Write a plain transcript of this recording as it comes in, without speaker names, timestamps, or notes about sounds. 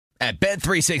At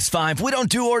Bet365, we don't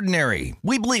do ordinary.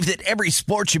 We believe that every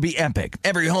sport should be epic.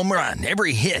 Every home run,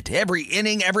 every hit, every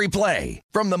inning, every play.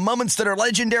 From the moments that are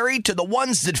legendary to the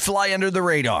ones that fly under the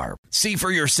radar. See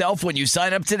for yourself when you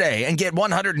sign up today and get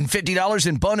 $150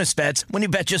 in bonus bets when you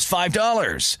bet just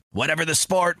 $5. Whatever the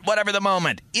sport, whatever the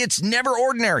moment, it's never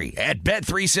ordinary at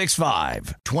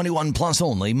Bet365. 21 plus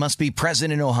only. Must be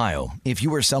present in Ohio. If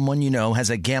you or someone you know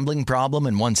has a gambling problem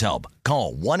and wants help,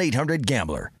 call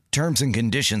 1-800-GAMBLER. Terms and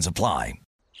conditions apply.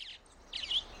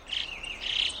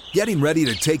 Getting ready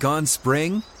to take on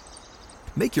spring?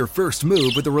 Make your first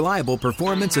move with the reliable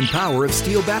performance and power of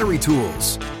Steel battery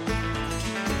tools.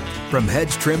 From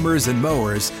hedge trimmers and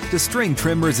mowers to string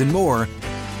trimmers and more,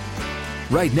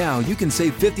 right now you can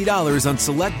save $50 on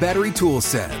select battery tool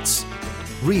sets.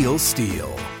 Real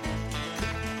Steel.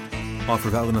 Offer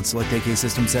valid on select AK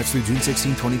system sets through June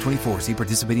 16, 2024. See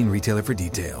participating retailer for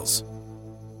details.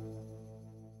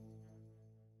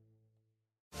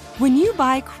 When you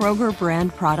buy Kroger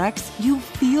brand products, you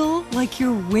feel like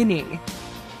you're winning.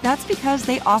 That's because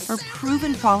they offer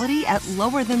proven quality at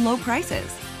lower than low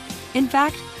prices. In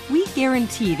fact, we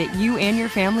guarantee that you and your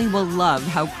family will love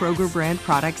how Kroger brand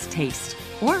products taste,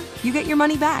 or you get your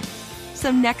money back. So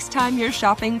next time you're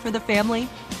shopping for the family,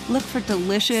 look for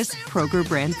delicious Kroger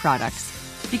brand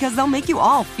products, because they'll make you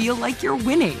all feel like you're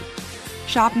winning.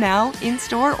 Shop now,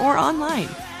 in-store, or online.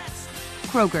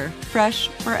 Kroger, fresh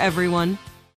for everyone.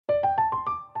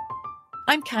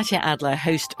 I'm Katya Adler,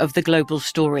 host of The Global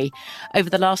Story. Over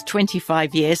the last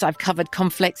 25 years, I've covered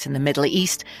conflicts in the Middle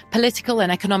East, political and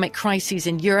economic crises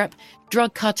in Europe,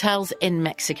 drug cartels in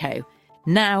Mexico.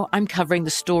 Now I'm covering the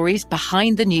stories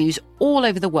behind the news all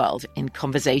over the world in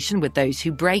conversation with those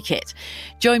who break it.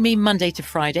 Join me Monday to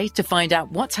Friday to find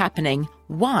out what's happening,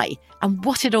 why, and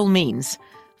what it all means.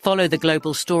 Follow The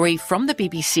Global Story from the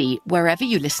BBC wherever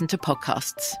you listen to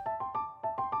podcasts.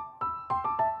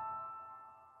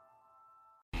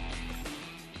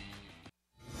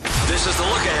 This is The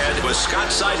Look Ahead with Scott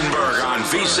Seidenberg on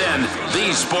VSiN,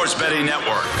 the Sports Betting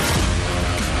Network.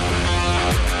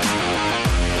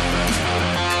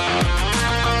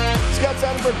 Scott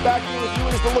Seidenberg back here with you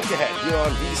as The Look Ahead here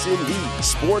on VSiN, the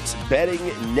Sports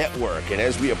Betting Network. And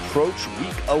as we approach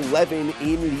Week 11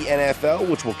 in the NFL,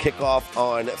 which will kick off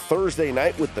on Thursday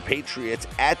night with the Patriots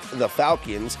at the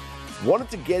Falcons, wanted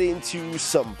to get into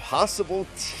some possible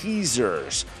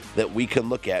teasers that we can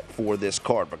look at for this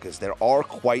card, because there are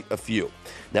quite a few.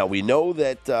 Now, we know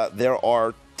that there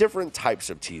are different types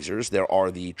of teasers. There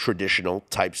are the traditional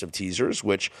types of teasers,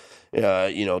 which,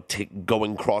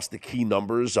 going across the key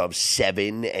numbers of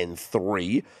 7 and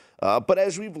 3. But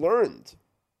as we've learned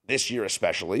this year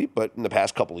especially, but in the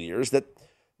past couple of years, that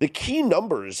the key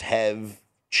numbers have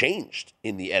changed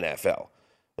in the NFL.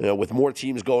 With more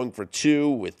teams going for 2,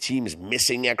 with teams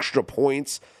missing extra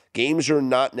points, games are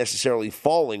not necessarily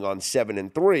falling on 7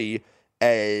 and 3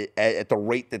 at the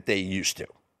rate that they used to.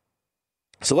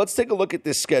 So let's take a look at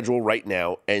this schedule right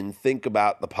now and think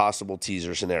about the possible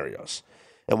teaser scenarios.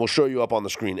 And we'll show you up on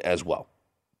the screen as well.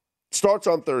 Starts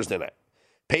on Thursday night.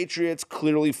 Patriots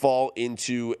clearly fall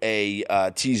into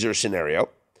a teaser scenario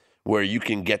where you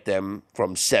can get them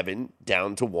from 7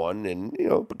 down to 1, and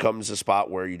it becomes a spot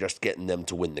where you're just getting them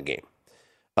to win the game.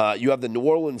 You have the New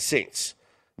Orleans Saints.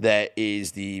 That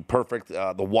is the perfect,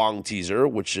 the Wong teaser,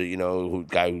 which,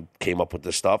 guy who came up with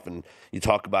this stuff. And you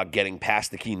talk about getting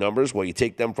past the key numbers. Well, you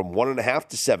take them from 1.5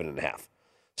 to 7.5.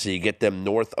 So you get them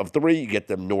north of 3, you get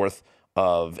them north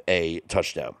of a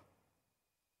touchdown.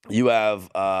 You have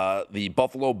the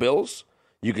Buffalo Bills.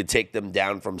 You could take them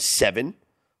down from 7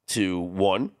 to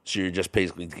 1. So you're just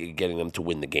basically getting them to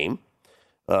win the game.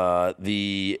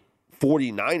 The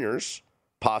 49ers,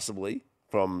 possibly,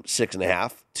 from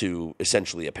 6.5 to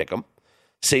essentially a pick 'em.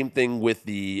 Same thing with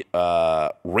the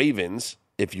Ravens.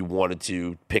 If you wanted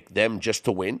to pick them just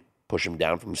to win, push them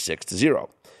down from 6 to 0.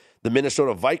 The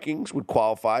Minnesota Vikings would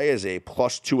qualify as a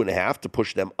plus 2.5 to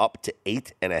push them up to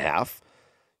 8.5.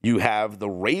 You have the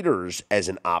Raiders as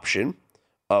an option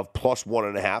of plus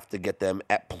 1.5 to get them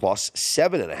at plus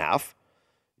 7.5.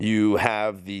 You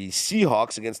have the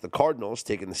Seahawks against the Cardinals,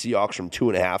 taking the Seahawks from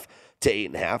 2.5 to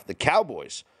 8.5. The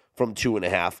Cowboys from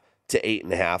 2.5 to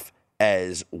 8.5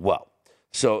 as well.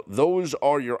 So those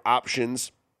are your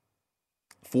options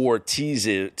for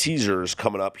teasers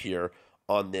coming up here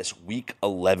on this Week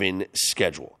 11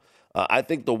 schedule. I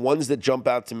think the ones that jump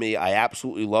out to me, I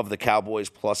absolutely love the Cowboys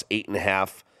plus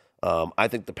 8.5. I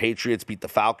think the Patriots beat the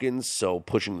Falcons, so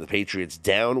pushing the Patriots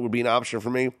down would be an option for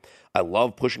me. I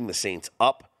love pushing the Saints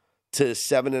up to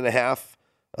 7.5.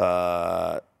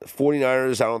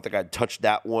 49ers, I don't think I'd touch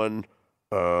that one.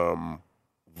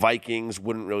 Vikings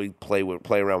wouldn't really play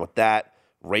around with that.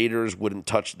 Raiders, wouldn't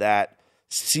touch that.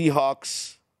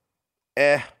 Seahawks,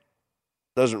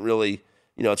 doesn't really,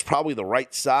 it's probably the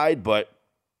right side, but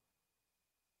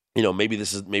maybe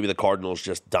the Cardinals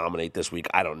just dominate this week.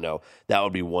 I don't know. That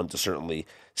would be one to certainly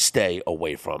stay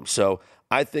away from. So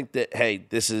I think that, hey,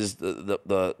 this is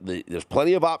there's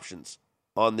plenty of options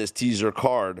on this teaser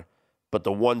card, but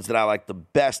the ones that I like the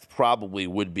best probably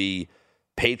would be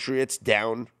Patriots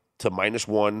down to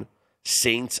 -1,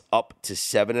 Saints up to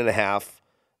 7.5,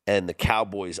 and the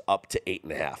Cowboys up to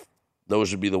 8.5.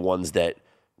 Those would be the ones that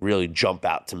really jump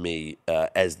out to me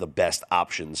as the best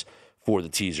options for the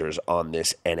teasers on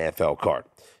this NFL card.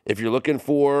 If you're looking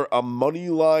for a money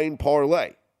line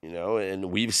parlay,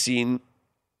 and we've seen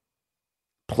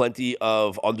plenty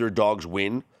of underdogs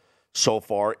win so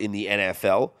far in the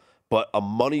NFL, but a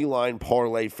money line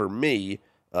parlay for me,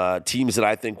 teams that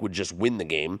I think would just win the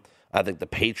game, I think the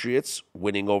Patriots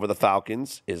winning over the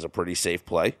Falcons is a pretty safe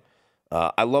play.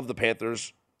 I love the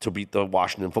Panthers to beat the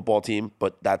Washington football team,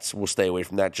 but we'll stay away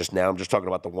from that just now. I'm just talking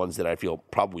about the ones that I feel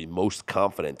probably most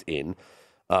confident in,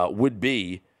 would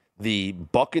be the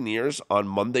Buccaneers on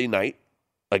Monday night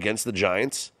against the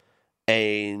Giants,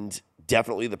 and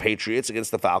definitely the Patriots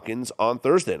against the Falcons on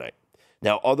Thursday night.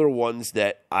 Now, other ones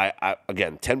that I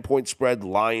again, 10-point spread,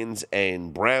 Lions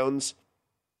and Browns.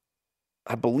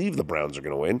 I believe the Browns are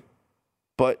going to win,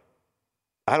 but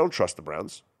I don't trust the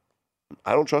Browns.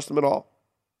 I don't trust them at all.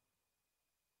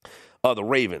 The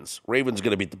Ravens. Ravens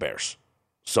going to beat the Bears.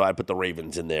 So I put the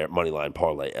Ravens in their moneyline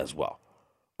parlay as well.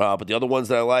 But the other ones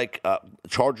that I like,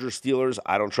 Chargers, Steelers,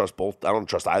 I don't trust both. I don't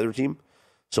trust either team.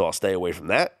 So I'll stay away from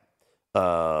that.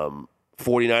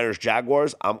 49ers,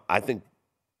 Jaguars. I think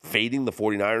fading the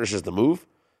 49ers is the move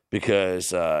because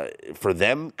for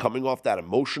them, coming off that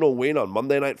emotional win on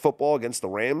Monday Night Football against the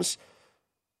Rams,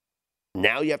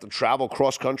 now you have to travel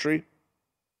cross-country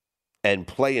and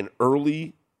play an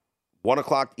early 1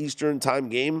 o'clock Eastern time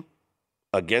game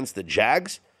against the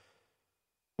Jags.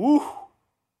 Ooh,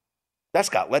 that's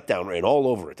got letdown rain all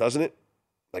over it, doesn't it?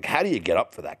 Like, how do you get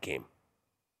up for that game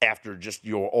after just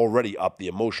you're already up the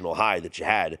emotional high that you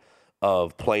had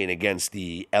of playing against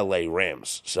the LA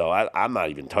Rams? So I'm not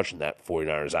even touching that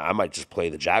 49ers. I might just play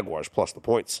the Jaguars plus the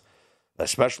points,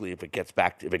 especially if it gets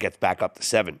back up to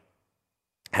 7.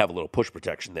 Have a little push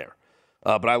protection there.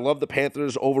 But I love the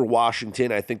Panthers over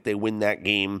Washington. I think they win that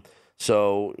game.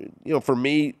 So, for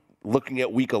me, looking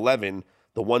at Week 11,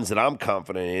 the ones that I'm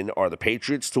confident in are the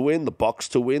Patriots to win, the Bucs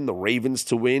to win, the Ravens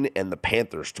to win, and the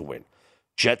Panthers to win.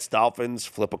 Jets, Dolphins,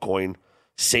 flip a coin.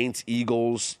 Saints,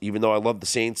 Eagles, even though I love the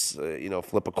Saints,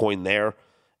 flip a coin there.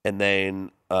 And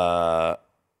then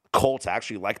Colts, I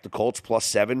actually like the Colts plus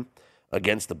 7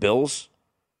 against the Bills.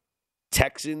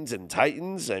 Texans and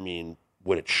Titans,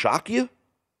 would it shock you?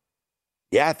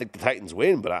 Yeah, I think the Titans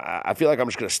win, but I feel like I'm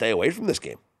just going to stay away from this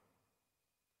game.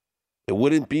 It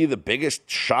wouldn't be the biggest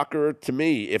shocker to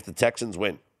me if the Texans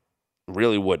win. It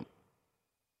really wouldn't.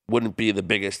 Wouldn't be the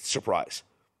biggest surprise.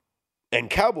 And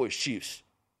Cowboys, Chiefs.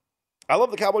 I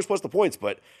love the Cowboys plus the points,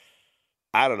 but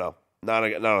I don't know. Not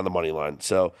on the money line.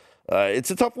 So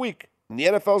it's a tough week. And the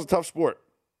NFL is a tough sport.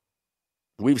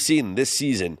 We've seen this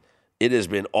season, it has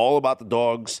been all about the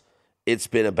dogs. It's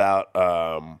been about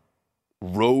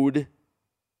road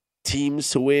teams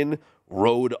to win,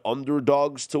 road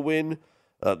underdogs to win.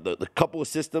 The couple of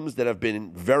systems that have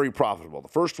been very profitable. The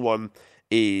first one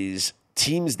is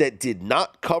teams that did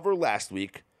not cover last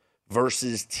week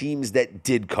versus teams that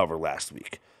did cover last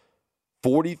week.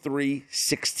 43,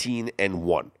 16, and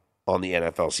 1 on the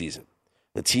NFL season.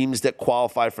 The teams that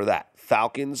qualify for that: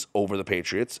 Falcons over the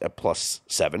Patriots at plus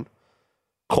 7.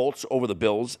 Colts over the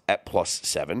Bills at plus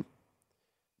 7.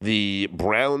 The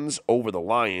Browns over the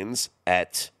Lions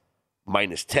at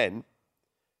minus 10.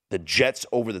 The Jets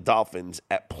over the Dolphins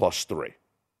at plus 3.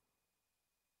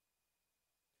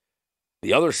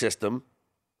 The other system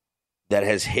that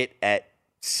has hit at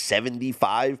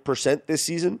 75% this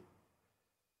season: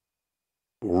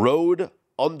 road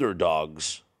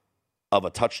underdogs of a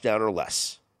touchdown or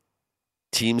less.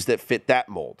 Teams that fit that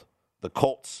mold: the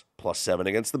Colts plus 7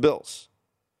 against the Bills.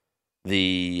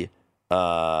 The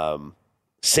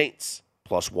Saints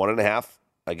plus 1.5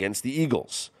 against the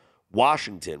Eagles.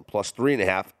 Washington plus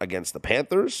 3.5 against the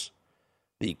Panthers.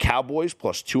 The Cowboys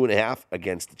plus 2.5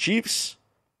 against the Chiefs.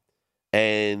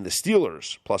 And the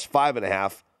Steelers plus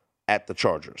 5.5 at the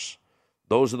Chargers.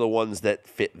 Those are the ones that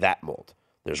fit that mold.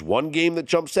 There's one game that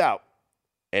jumps out,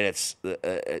 and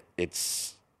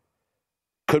it's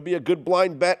could be a good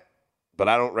blind bet, but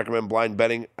I don't recommend blind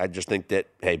betting. I just think that,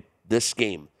 hey, this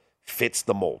game fits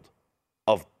the mold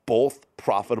of both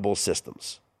profitable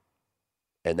systems.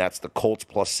 And that's the Colts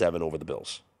plus 7 over the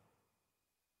Bills.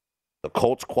 The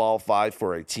Colts qualify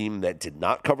for a team that did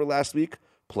not cover last week,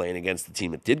 playing against the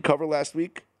team that did cover last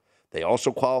week. They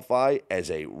also qualify as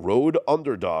a road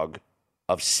underdog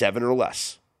of 7 or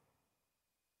less.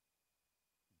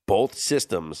 Both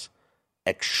systems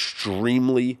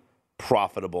extremely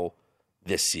profitable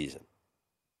this season.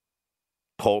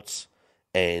 Colts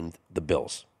and the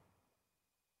Bills.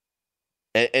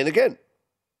 And again,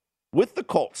 with the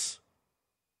Colts,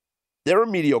 they're a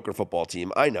mediocre football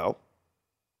team, I know.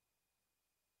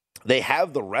 They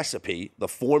have the recipe, the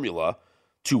formula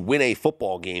to win a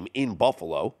football game in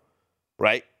Buffalo,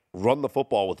 right? Run the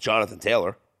football with Jonathan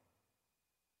Taylor.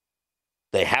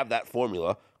 They have that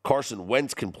formula. Carson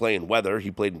Wentz can play in weather. He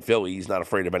played in Philly. He's not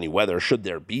afraid of any weather, should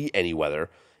there be any weather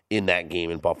in that game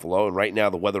in Buffalo. And right now,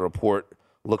 the weather report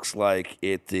looks like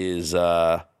it is,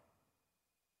 I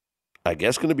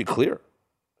guess, going to be clear.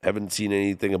 Haven't seen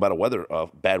anything about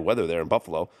bad weather there in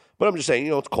Buffalo. But I'm just saying,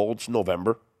 it's cold. It's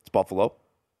November. It's Buffalo.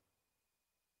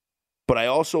 But I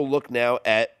also look now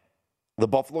at the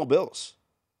Buffalo Bills.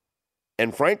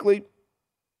 And frankly,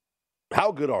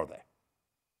 how good are they?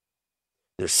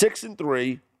 They're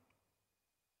 6-3.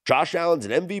 Josh Allen's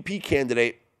an MVP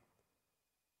candidate.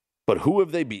 But who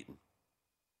have they beaten?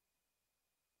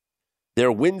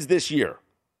 Their wins this year: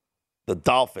 the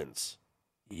Dolphins,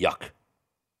 yuck.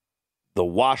 The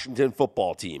Washington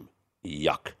football team,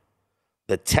 yuck.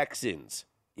 The Texans,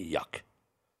 yuck.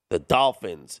 The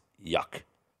Dolphins, yuck.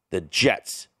 The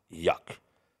Jets, yuck.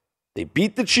 They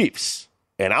beat the Chiefs,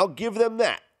 and I'll give them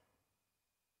that.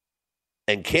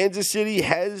 And Kansas City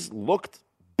has looked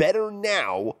better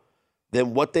now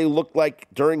than what they looked like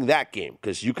during that game,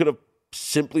 because you could have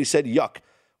simply said yuck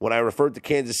when I referred to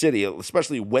Kansas City,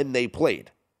 especially when they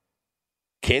played.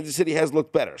 Kansas City has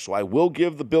looked better, so I will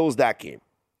give the Bills that game.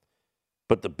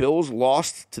 But the Bills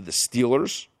lost to the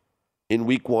Steelers in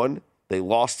week 1. They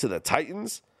lost to the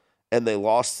Titans, and they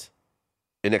lost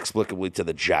inexplicably to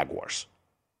the Jaguars.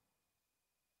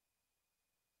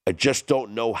 I just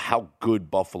don't know how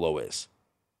good Buffalo is.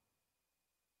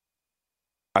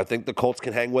 I think the Colts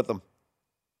can hang with them.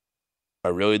 I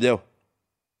really do.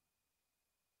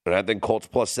 And I think Colts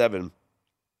plus 7,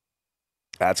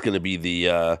 that's going to be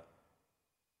the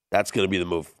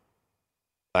move.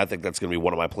 I think that's going to be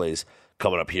one of my plays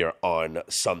coming up here on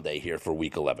Sunday here for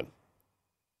Week 11.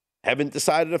 Haven't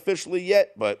decided officially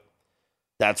yet, but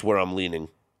that's where I'm leaning,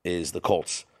 is the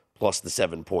Colts plus the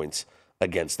 7 points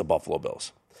against the Buffalo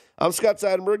Bills. I'm Scott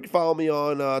Seidenberg. You follow me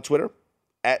on Twitter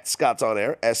at Scott's On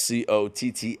Air, SCOTTSONAIR.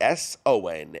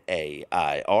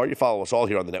 You follow us all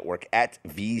here on the network at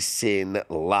VSiN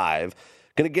Live.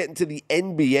 Going to get into the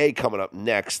NBA coming up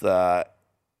next.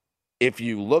 If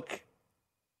you look,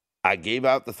 I gave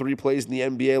out the 3 plays in the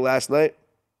NBA last night.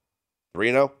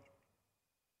 3-0.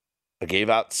 I gave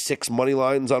out 6 money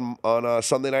lines on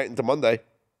Sunday night into Monday.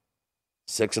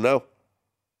 6-0.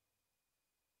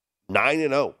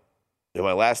 9-0 in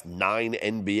my last 9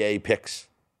 NBA picks.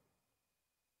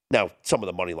 Now, some of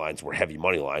the money lines were heavy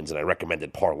money lines, and I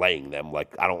recommended parlaying them.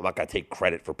 Like, I'm not going to take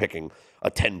credit for picking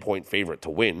a 10-point favorite to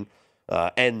win.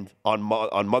 And on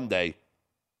Monday,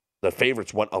 the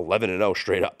favorites went 11-0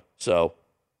 straight up. So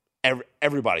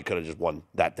everybody could have just won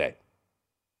that day.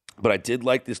 But I did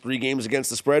like this 3 games against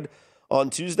the spread on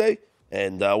Tuesday,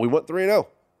 and we went 3-0.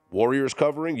 Warriors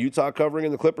covering, Utah covering,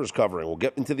 and the Clippers covering. We'll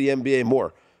get into the NBA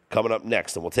more coming up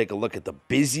next, and we'll take a look at the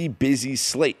busy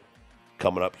slate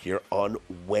coming up here on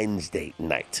Wednesday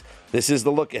night. This is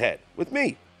The Look Ahead with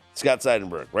me, Scott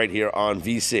Seidenberg, right here on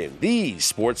VSiN, the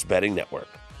Sports Betting Network.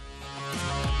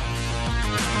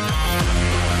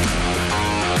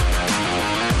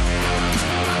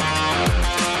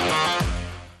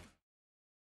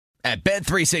 At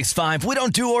Bet365, we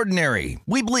don't do ordinary.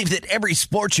 We believe that every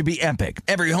sport should be epic.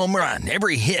 Every home run,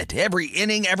 every hit, every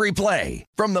inning, every play.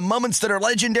 From the moments that are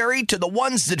legendary to the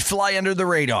ones that fly under the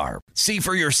radar. See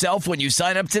for yourself when you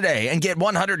sign up today and get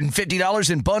 $150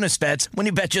 in bonus bets when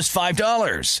you bet just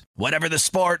 $5. Whatever the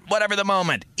sport, whatever the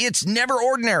moment, it's never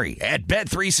ordinary at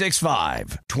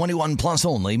Bet365. 21 plus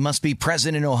only. Must be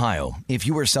present in Ohio. If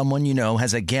you or someone you know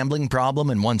has a gambling problem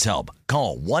and wants help,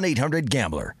 call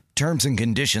 1-800-GAMBLER. Terms and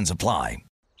conditions apply.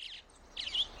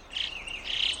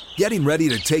 Getting ready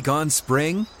to take on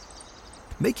spring?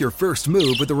 Make your first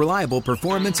move with the reliable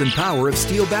performance and power of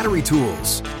Steel battery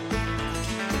tools.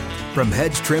 From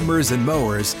hedge trimmers and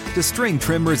mowers to string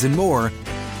trimmers and more,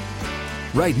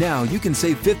 right now you can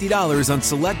save $50 on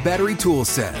select battery tool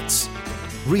sets.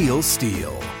 Real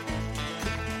Steel.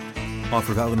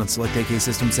 Offer valid on select AK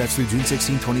system sets through June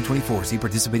 16, 2024. See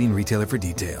participating retailer for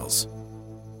details.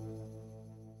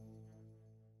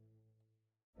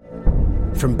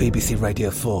 From BBC Radio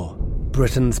 4,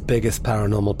 Britain's biggest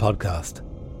paranormal podcast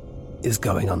is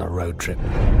going on a road trip.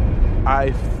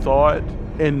 I thought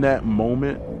in that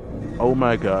moment, oh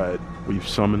my God, we've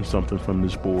summoned something from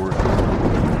this board.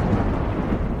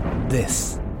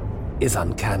 This is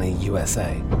Uncanny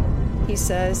USA. He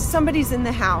says, somebody's in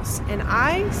the house, and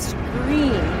I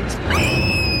screamed.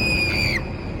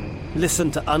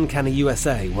 Listen to Uncanny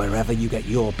USA wherever you get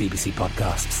your BBC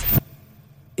podcasts,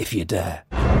 if you dare.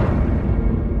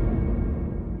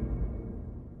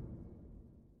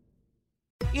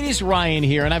 It is Ryan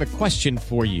here, and I have a question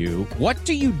for you. What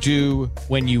do you do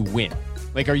when you win?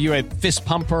 Like, are you a fist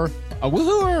pumper, a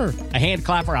woohooer, a hand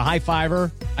clapper, a high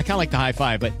fiver? I kind of like the high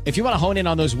five, but if you want to hone in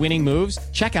on those winning moves,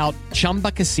 check out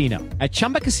Chumba Casino. At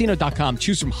ChumbaCasino.com,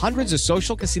 choose from hundreds of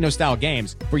social casino-style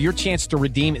games for your chance to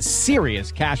redeem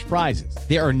serious cash prizes.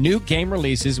 There are new game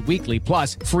releases weekly,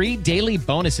 plus free daily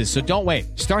bonuses, so don't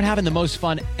wait. Start having the most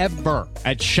fun ever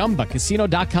at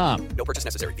ChumbaCasino.com. No purchase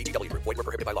necessary. VGW. Void where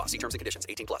prohibited by law. See terms and conditions.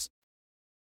 18+.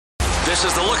 This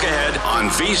is the look ahead on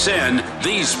VSiN,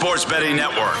 the Sports Betting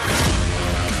Network.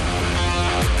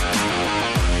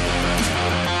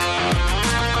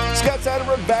 Scott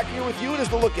Seidenberg back here with you. It is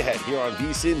the look ahead here on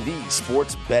VSiN, the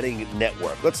Sports Betting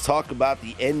Network. Let's talk about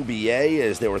the NBA,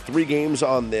 as there were 3 games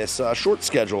on this short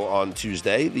schedule on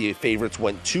Tuesday. The favorites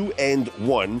went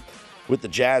 2-1, with the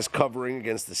Jazz covering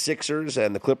against the Sixers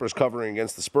and the Clippers covering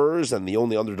against the Spurs, and the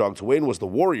only underdog to win was the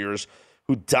Warriors,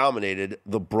 who dominated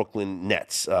the Brooklyn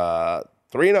Nets.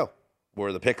 3-0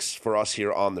 were the picks for us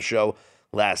here on the show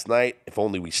last night. If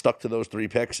only we stuck to those 3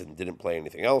 picks and didn't play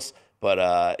anything else. But,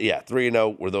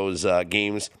 3-0 were those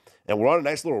games. And we're on a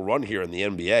nice little run here in the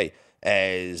NBA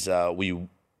as we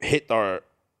hit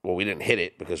we didn't hit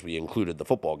it because we included the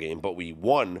football game, but we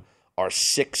won our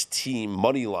 6-team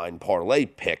money line parlay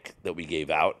pick that we gave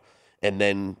out. And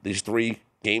then these 3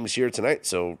 games here tonight.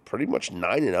 So pretty much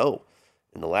 9-0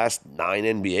 in the last 9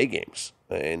 NBA games.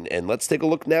 And let's take a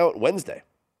look now at Wednesday.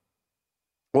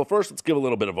 Well, first, let's give a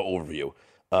little bit of an overview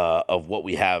of what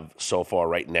we have so far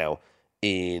right now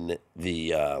in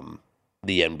the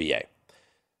NBA.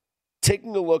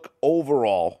 Taking a look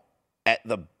overall at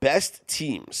the best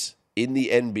teams in the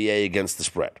NBA against the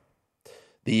spread.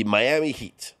 The Miami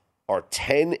Heat are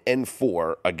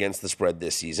 10-4 against the spread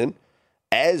this season,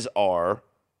 as are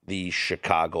the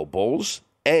Chicago Bulls,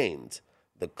 and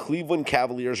the Cleveland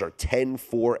Cavaliers are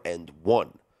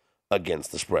 10-4-1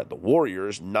 against the spread. The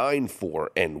Warriors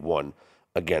 9-4-1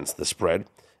 against the spread.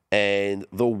 And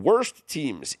the worst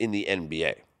teams in the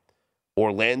NBA: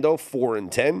 Orlando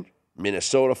 4-10,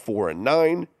 Minnesota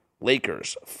 4-9,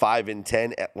 Lakers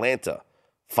 5-10, Atlanta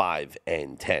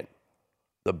 5-10.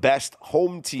 The best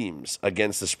home teams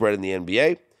against the spread in the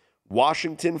NBA: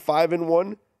 Washington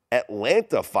 5-1,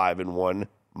 Atlanta 5-1,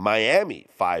 Miami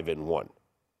 5-1.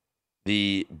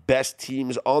 The best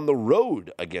teams on the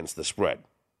road against the spread: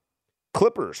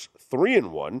 Clippers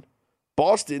 3-1,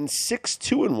 Boston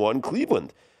 6-2-1,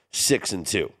 Cleveland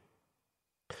 6-2.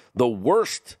 The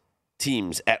worst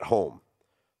teams at home: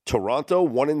 Toronto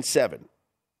 1-7,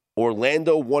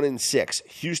 Orlando 1-6,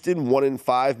 Houston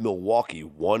 1-5, Milwaukee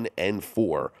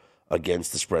 1-4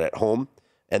 against the spread at home.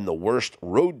 And the worst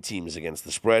road teams against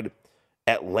the spread: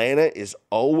 Atlanta is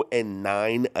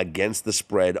 0-9 against the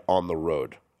spread on the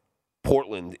road.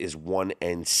 Portland is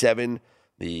 1-7.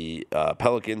 The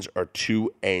Pelicans are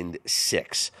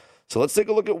 2-6. So let's take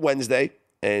a look at Wednesday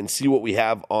and see what we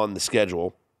have on the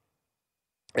schedule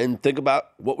and think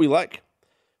about what we like.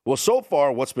 Well, so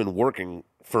far, what's been working,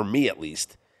 for me at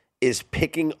least, is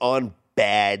picking on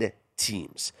bad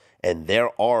teams. And there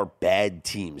are bad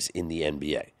teams in the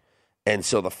NBA. And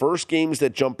so the first games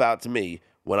that jump out to me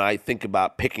when I think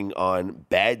about picking on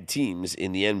bad teams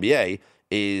in the NBA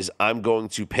is I'm going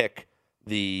to pick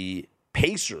the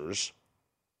Pacers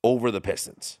over the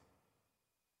Pistons.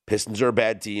 Pistons are a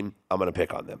bad team. I'm going to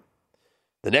pick on them.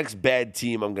 The next bad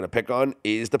team I'm going to pick on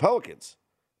is the Pelicans.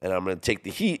 And I'm going to take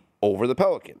the Heat over the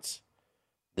Pelicans.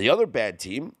 The other bad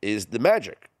team is the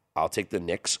Magic. I'll take the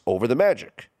Knicks over the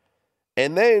Magic.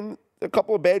 And then a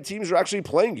couple of bad teams are actually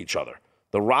playing each other: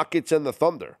 the Rockets and the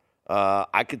Thunder.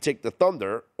 I could take the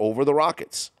Thunder over the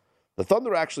Rockets. The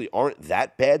Thunder actually aren't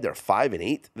that bad. They're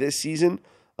 5-8 this season.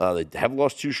 They have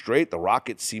lost 2 straight. The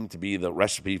Rockets seem to be the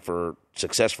recipe for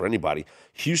success for anybody.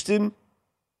 Houston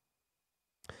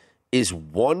is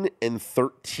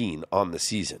 1-13 on the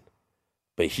season.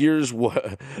 But here's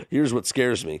what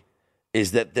scares me,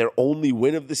 is that their only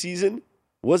win of the season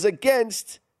was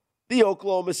against the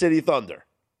Oklahoma City Thunder.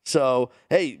 So,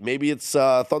 hey, maybe it's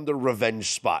Thunder revenge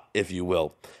spot, if you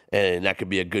will. And that could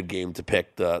be a good game to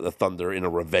pick the Thunder in a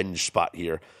revenge spot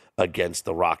here against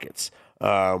the Rockets.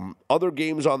 Other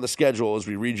games on the schedule as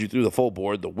we read you through the full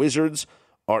board. The Wizards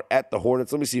are at the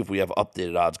Hornets. Let me see if we have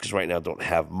updated odds because right now I don't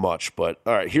have much. But,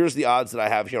 all right, here's the odds that I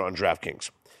have here on DraftKings.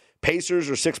 Pacers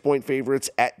are 6-point favorites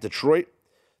at Detroit.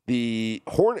 The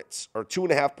Hornets are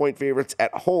 2.5-point favorites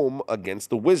at home against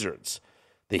the Wizards.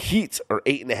 The Heat are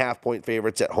 8.5-point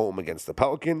favorites at home against the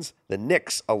Pelicans. The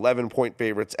Knicks, 11-point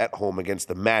favorites at home against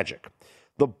the Magic.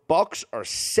 The Bucks are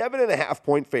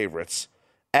 7.5-point favorites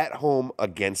at home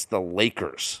against the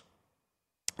Lakers.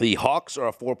 The Hawks are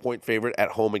a 4-point favorite at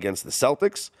home against the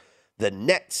Celtics. The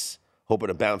Nets, hoping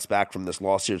to bounce back from this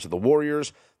loss here to the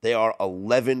Warriors, they are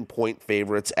 11-point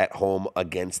favorites at home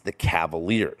against the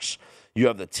Cavaliers. You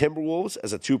have the Timberwolves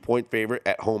as a 2-point favorite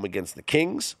at home against the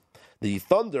Kings. The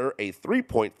Thunder, a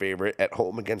 3-point favorite at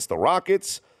home against the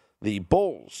Rockets. The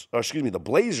Blazers,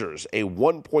 a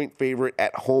 1-point favorite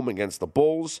at home against the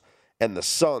Bulls. And the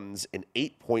Suns, an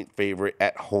 8-point favorite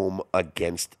at home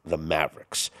against the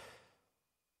Mavericks.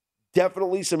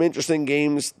 Definitely some interesting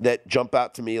games that jump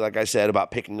out to me, like I said, about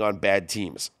picking on bad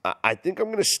teams. I think I'm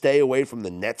going to stay away from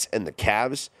the Nets and the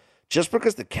Cavs just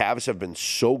because the Cavs have been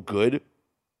so good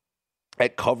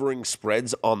at covering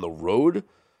spreads on the road.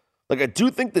 Like, I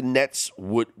do think the Nets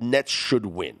should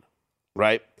win,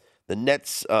 right? The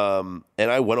Nets, and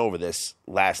I went over this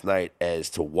last night as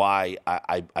to why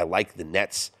I like the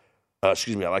Nets, I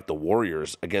like the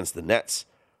Warriors against the Nets,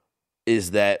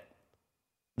 is that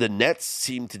the Nets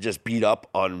seem to just beat up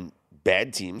on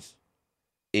bad teams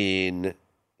in,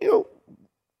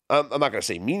 I'm not going to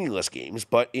say meaningless games,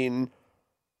 but in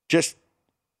just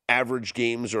average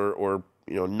games or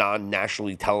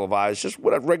non-nationally televised, just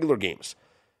whatever, regular games.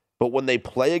 But when they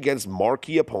play against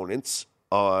marquee opponents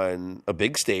on a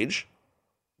big stage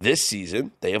this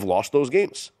season, they have lost those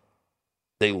games.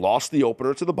 They lost the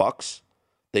opener to the Bucks.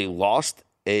 They lost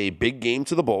a big game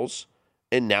to the Bulls,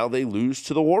 and now they lose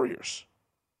to the Warriors.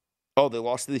 Oh, they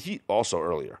lost to the Heat also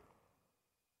earlier.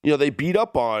 They beat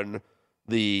up on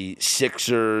the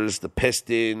Sixers, the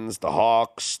Pistons, the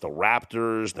Hawks, the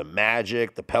Raptors, the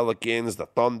Magic, the Pelicans, the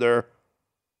Thunder.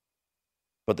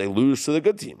 But they lose to the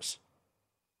good teams.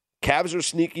 Cavs are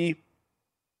sneaky.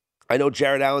 I know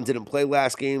Jared Allen didn't play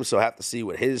last game, so I have to see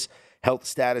what his health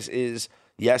status is.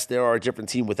 Yes, there are a different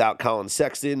team without Colin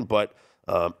Sexton, but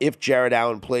if Jared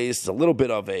Allen plays, it's a little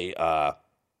bit of a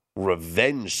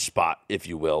revenge spot, if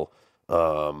you will,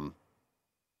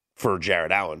 for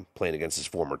Jared Allen playing against his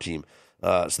former team.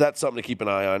 So that's something to keep an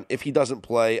eye on. If he doesn't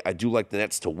play, I do like the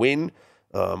Nets to win.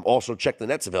 Also, check the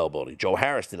Nets availability. Joe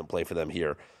Harris didn't play for them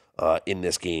here in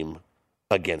this game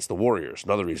against the Warriors.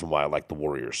 Another reason why I like the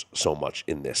Warriors so much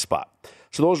in this spot.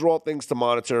 So those are all things to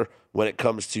monitor when it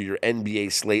comes to your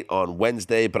NBA slate on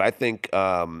Wednesday. But I think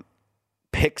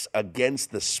picks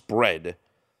against the spread,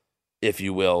 if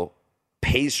you will,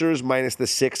 Pacers minus the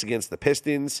 6 against the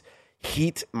Pistons,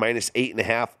 Heat minus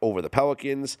 8.5 over the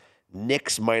Pelicans,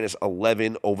 Knicks minus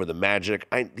 11 over the Magic.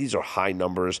 These are high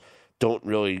numbers. Don't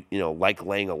really, like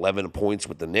laying 11 points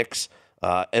with the Knicks.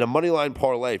 And a moneyline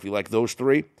parlay, if you like those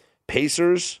three,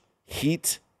 Pacers,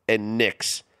 Heat, and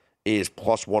Knicks is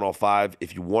plus 105.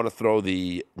 If you want to throw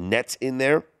the Nets in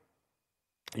there,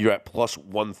 you're at plus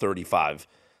 135.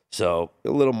 So a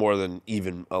little more than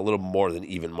even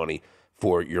money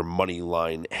for your money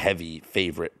line heavy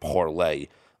favorite parlay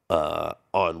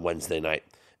on Wednesday night.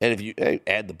 And if you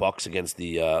add the Bucks against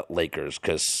the Lakers,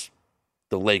 because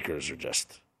the Lakers are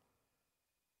just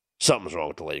something's wrong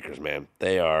with the Lakers, man.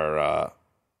 They are.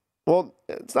 Well,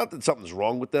 it's not that something's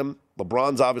wrong with them.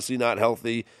 LeBron's obviously not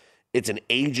healthy. It's an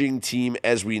aging team,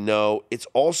 as we know. It's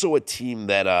also a team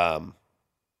that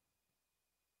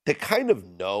they kind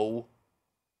of know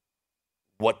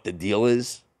what the deal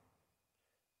is.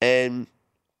 And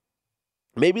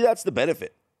maybe that's the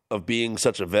benefit of being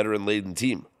such a veteran-laden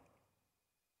team,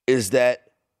 is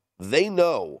that they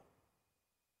know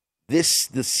the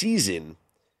season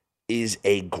is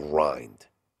a grind.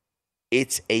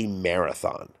 It's a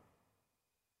marathon.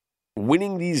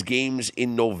 Winning these games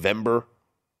in November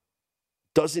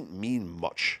doesn't mean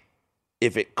much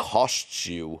if it costs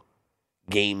you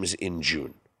games in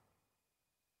June.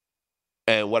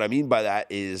 And what I mean by that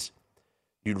is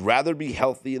you'd rather be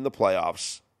healthy in the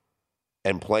playoffs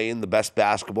and playing the best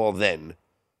basketball then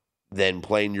than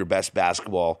playing your best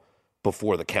basketball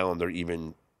before the calendar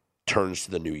even turns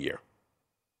to the new year.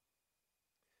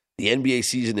 The NBA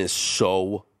season is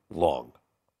so long.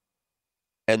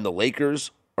 And the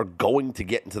Lakers are going to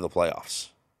get into the playoffs.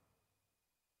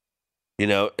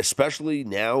 Especially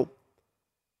now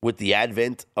with the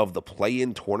advent of the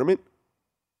play-in tournament.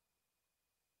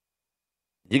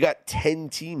 You got 10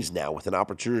 teams now with an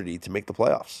opportunity to make the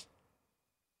playoffs.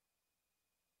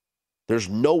 There's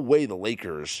no way the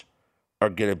Lakers are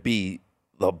going to be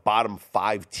the bottom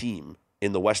 5 team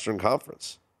in the Western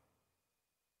Conference.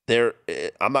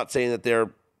 I'm not saying that they're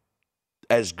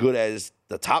as good as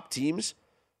the top teams,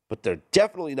 but they're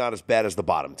definitely not as bad as the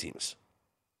bottom teams.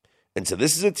 And so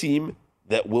this is a team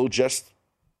that will just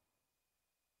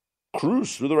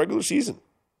cruise through the regular season.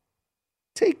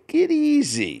 Take it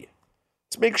easy.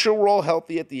 Let's make sure we're all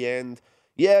healthy at the end.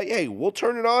 Yeah, hey, we'll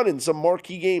turn it on in some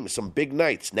marquee games, some big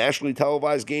nights, nationally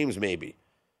televised games maybe,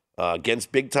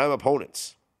 against big-time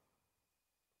opponents.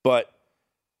 But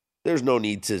there's no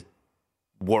need to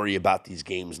worry about these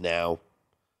games now.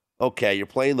 Okay, you're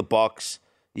playing the Bucks.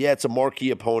 Yeah, it's a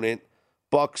marquee opponent.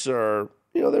 Bucks are,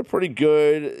 they're pretty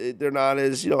good. They're not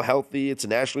as, healthy. It's a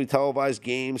nationally televised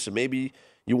game, so maybe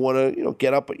you want to,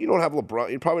 get up, but you don't have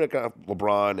LeBron. You're probably not going to have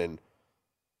LeBron. And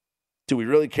do we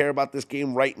really care about this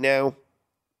game right now?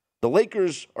 The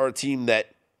Lakers are a team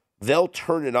that they'll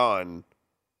turn it on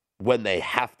when they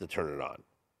have to turn it on.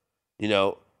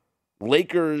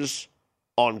 Lakers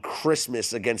on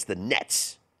Christmas against the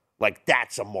Nets, like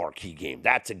that's a marquee game.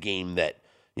 That's a game that,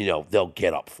 they'll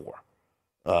get up for.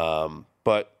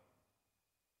 But,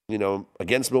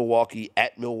 against Milwaukee,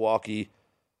 at Milwaukee,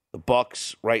 the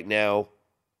Bucks right now,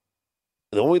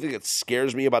 the only thing that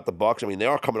scares me about the Bucks, they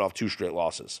are coming off 2 straight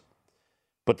losses,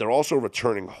 but they're also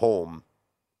returning home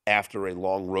after a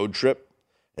long road trip,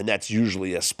 and that's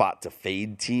usually a spot to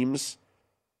fade teams.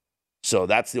 So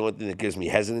that's the only thing that gives me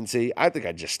hesitancy. I think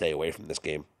I'd just stay away from this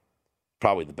game.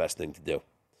 Probably the best thing to do.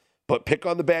 But pick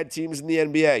on the bad teams in the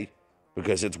NBA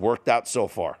because it's worked out so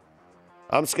far.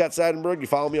 I'm Scott Seidenberg. You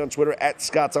follow me on Twitter at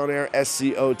ScottsOnAir,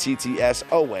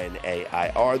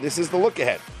 ScottsOnAir. This is The Look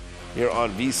Ahead here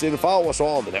on VSiN. Follow us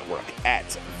all on the network at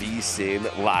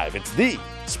VSiN Live. It's the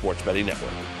Sports Betting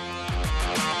Network.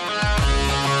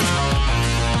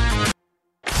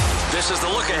 This is The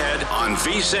Look Ahead on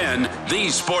VSiN, the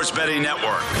Sports Betting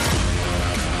Network.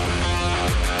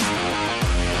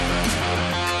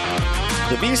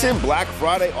 The VSiN Black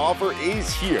Friday offer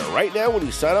is here. Right now, when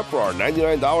you sign up for our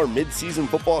 $99 mid-season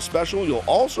football special, you'll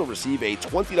also receive a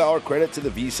 $20 credit to the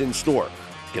VSiN store.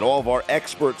 Get all of our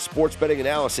expert sports betting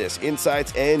analysis,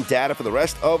 insights, and data for the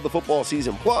rest of the football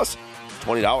season, plus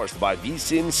 $20 to buy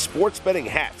VSiN sports betting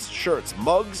hats, shirts,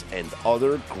 mugs, and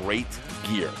other great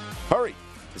gear. Hurry!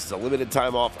 This is a limited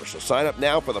time offer, so sign up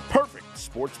now for the perfect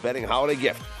sports betting holiday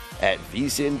gift at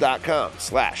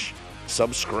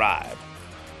vsin.com/subscribe.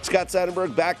 Scott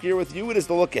Seidenberg back here with you. It is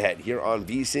The Look Ahead here on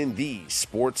VSiN, the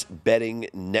Sports Betting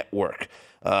Network.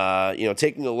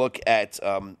 Taking a look at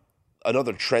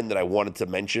another trend that I wanted to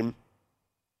mention,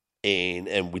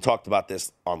 and we talked about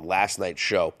this on last night's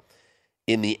show.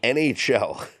 In the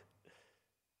NHL,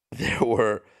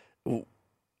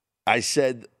 I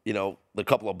said, the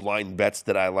couple of blind bets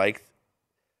that I liked.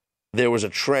 There was a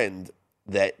trend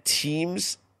that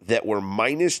teams that were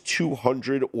minus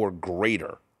 200 or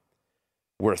greater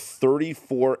were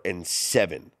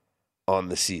 34-7 on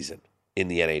the season in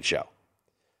the NHL.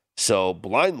 So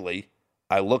blindly,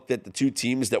 I looked at the 2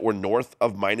 teams that were north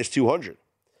of minus 200,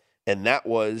 and that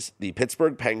was the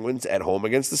Pittsburgh Penguins at home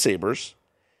against the Sabres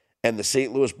and the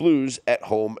St. Louis Blues at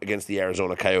home against the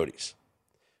Arizona Coyotes.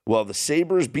 Well, the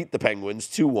Sabres beat the Penguins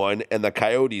 2-1, and the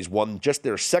Coyotes won just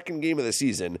their second game of the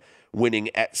season,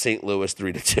 winning at St. Louis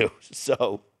 3-2.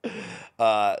 So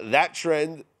that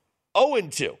trend,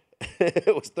 0-2. It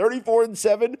was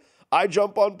 34-7. I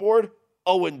jump on board,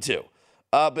 0-2.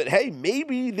 But hey,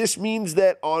 maybe this means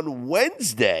that on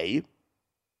Wednesday,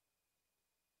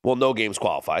 well, no games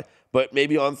qualify, but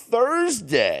maybe on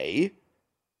Thursday,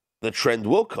 the trend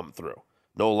will come through.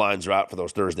 No lines are out for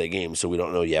those Thursday games, so we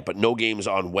don't know yet. But no games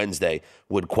on Wednesday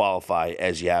would qualify,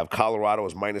 as you have Colorado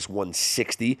is minus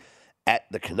 160 at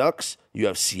the Canucks. You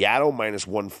have Seattle minus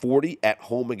 140 at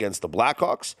home against the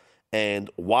Blackhawks. And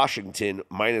Washington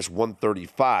minus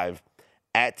 135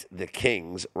 at the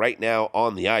Kings. Right now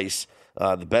on the ice,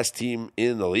 the best team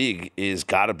in the league is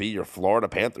got to be your Florida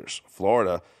Panthers.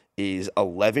 Florida is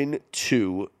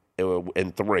 11-2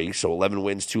 and 3, so 11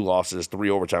 wins, 2 losses, 3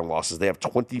 overtime losses. They have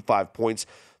 25 points.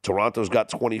 Toronto's got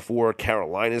 24.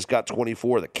 Carolina's got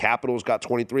 24. The Capitals got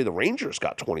 23. The Rangers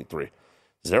got 23.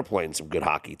 They're playing some good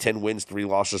hockey. 10 wins, 3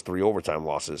 losses, 3 overtime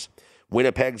losses.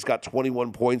 Winnipeg's got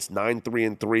 21 points,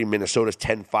 9-3-3. Minnesota's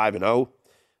 10-5-0.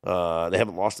 They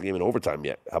haven't lost a game in overtime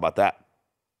yet. How about that?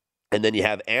 And then you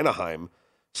have Anaheim,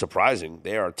 surprising.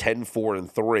 They are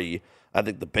 10-4-3. I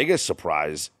think the biggest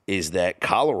surprise is that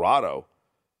Colorado,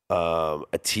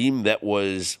 a team that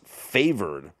was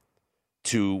favored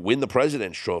to win the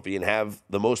President's Trophy and have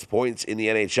the most points in the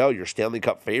NHL, your Stanley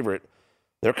Cup favorite,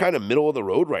 they're kind of middle of the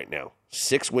road right now.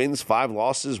 6 wins, 5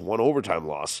 losses, 1 overtime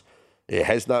loss. It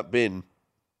has not been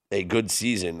a good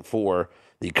season for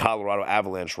the Colorado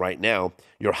Avalanche right now.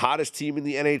 Your hottest team in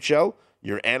the NHL,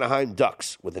 your Anaheim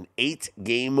Ducks, with an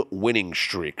 8-game winning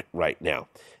streak right now.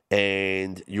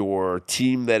 And your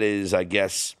team that is, I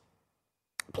guess,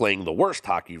 playing the worst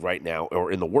hockey right now,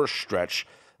 or in the worst stretch,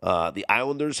 the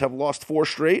Islanders have lost 4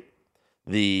 straight.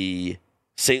 The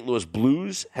St. Louis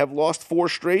Blues have lost 4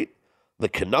 straight. The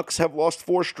Canucks have lost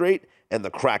 4 straight. And the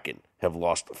Kraken have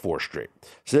lost 4 straight.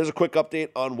 So there's a quick update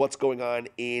on what's going on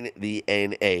in the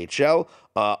NHL.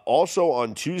 Also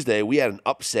on Tuesday, we had an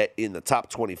upset in the top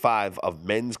 25 of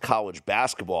men's college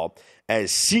basketball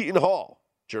as Seton Hall,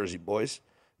 Jersey boys,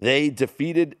 they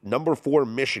defeated number 4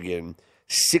 Michigan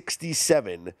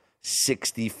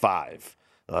 67-65.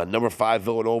 Number 5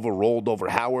 Villanova rolled over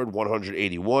Howard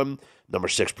 181. Number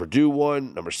 6 Purdue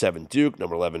won. Number 7 Duke.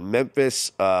 Number 11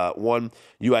 Memphis won.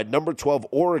 You had number 12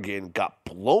 Oregon got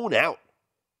blown out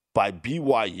by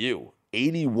BYU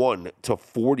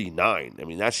 81-49. I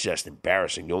mean, that's just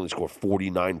embarrassing. You only score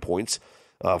 49 points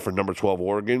for number 12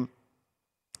 Oregon.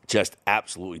 Just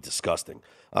absolutely disgusting.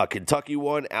 Kentucky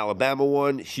won, Alabama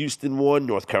won, Houston won,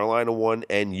 North Carolina won,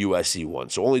 and USC won.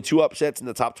 So only 2 upsets in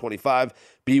the top 25.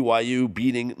 BYU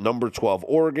beating number 12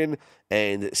 Oregon,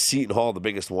 and Seton Hall, the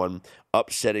biggest one,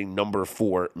 upsetting number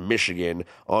 4 Michigan.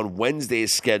 On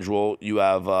Wednesday's schedule, you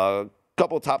have a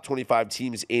couple top 25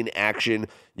 teams in action.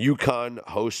 UConn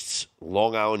hosts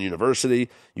Long Island University.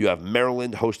 You have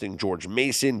Maryland hosting George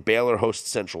Mason. Baylor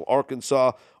hosts Central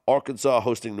Arkansas. Arkansas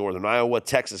hosting Northern Iowa,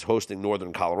 Texas hosting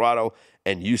Northern Colorado,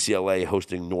 and UCLA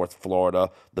hosting North Florida.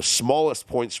 The smallest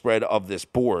point spread of this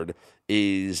board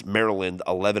is Maryland,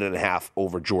 11.5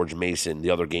 over George Mason. The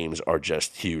other games are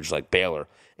just huge, like Baylor,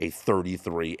 a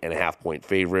 33.5-point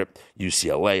favorite,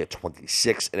 UCLA, a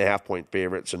 26.5-point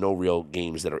favorite, so no real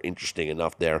games that are interesting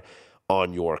enough there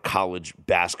on your college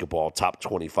basketball top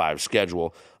 25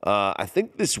 schedule. I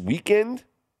think this weekend,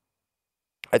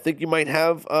 I think you might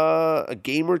have a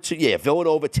game or two. Yeah,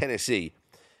 Villanova, Tennessee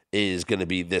is going to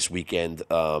be this weekend.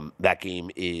 That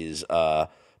game is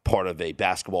part of a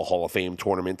Basketball Hall of Fame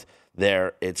tournament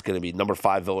there. It's going to be number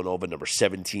 5 Villanova, number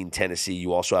 17 Tennessee.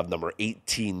 You also have number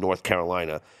 18 North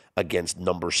Carolina against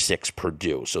number 6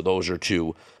 Purdue. So those are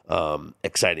 2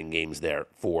 exciting games there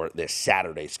for this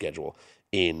Saturday schedule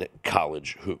in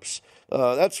college hoops.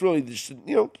 That's really just,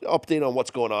 update on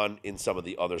what's going on in some of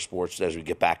the other sports as we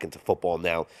get back into football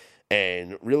now.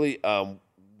 And really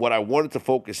what I wanted to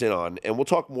focus in on, and we'll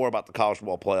talk more about the college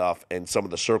football playoff and some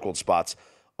of the circled spots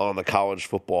on the college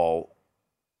football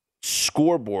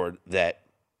scoreboard that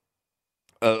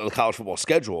the college football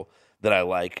schedule that I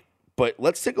like. But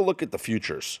let's take a look at the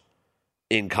futures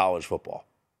in college football.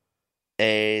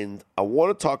 And I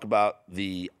want to talk about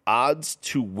the odds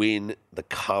to win the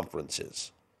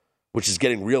conferences, which is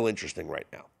getting real interesting right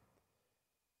now.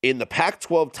 In the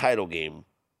Pac-12 title game,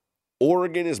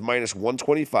 Oregon is minus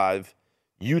 125,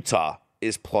 Utah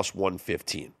is plus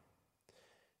 115.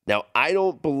 Now, I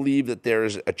don't believe that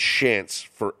there's a chance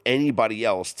for anybody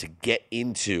else to get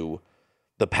into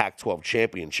the Pac-12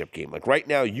 championship game. Like right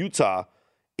now, Utah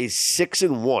is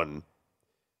 6-1,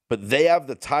 but they have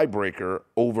the tiebreaker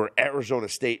over Arizona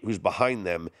State, who's behind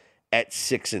them at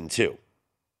 6-2.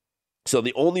 So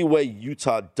the only way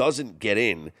Utah doesn't get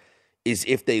in is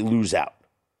if they lose out.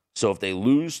 So if they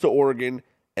lose to Oregon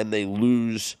and they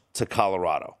lose to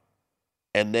Colorado,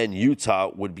 and then Utah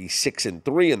would be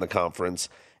 6-3 in the conference.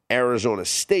 Arizona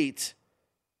State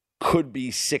could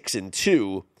be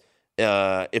 6-2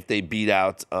 if they beat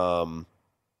out,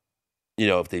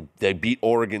 if they beat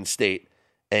Oregon State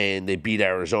and they beat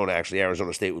Arizona. Actually,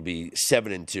 Arizona State would be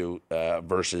 7-2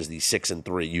 versus the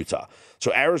 6-3 Utah.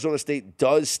 So Arizona State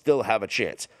does still have a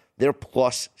chance. They're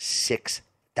plus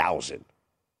 6,000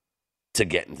 to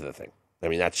get into the thing. I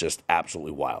mean, that's just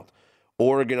absolutely wild.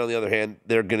 Oregon, on the other hand,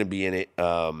 they're going to be in it.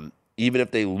 Even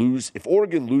if they lose, if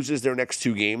Oregon loses their next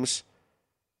 2 games,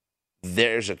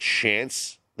 there's a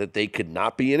chance that they could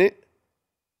not be in it.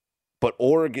 But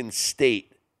Oregon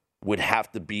State would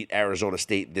have to beat Arizona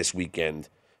State this weekend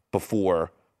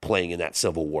before playing in that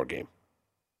Civil War game.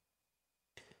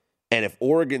 And if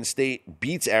Oregon State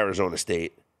beats Arizona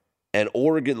State and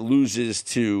Oregon loses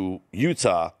to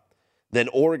Utah, then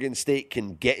Oregon State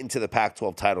can get into the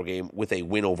Pac-12 title game with a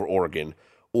win over Oregon.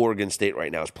 Oregon State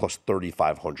right now is plus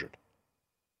 3,500.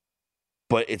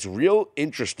 But it's real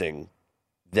interesting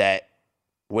that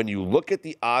when you look at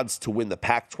the odds to win the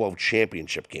Pac-12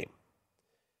 championship game,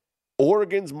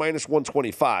 Oregon's minus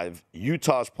 125,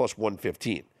 Utah's plus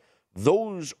 115.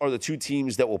 Those are the 2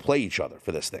 teams that will play each other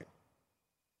for this thing.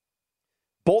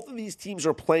 Both of these teams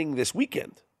are playing this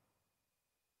weekend.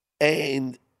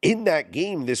 And in that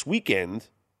game this weekend,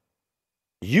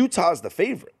 Utah's the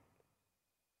favorite.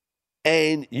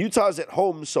 And Utah's at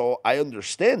home, so I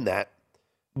understand that.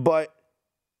 But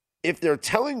if they're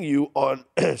telling you on,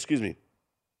 excuse me,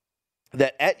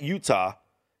 that at Utah,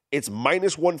 it's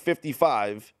minus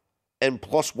 155 and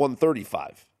plus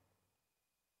 135.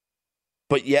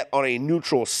 But yet on a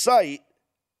neutral site,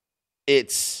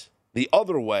 it's the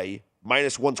other way,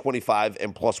 minus 125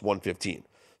 and plus 115.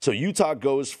 So Utah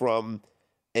goes from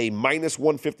a minus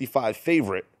 155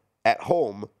 favorite at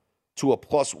home to a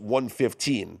plus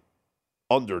 115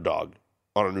 underdog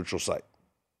on a neutral site.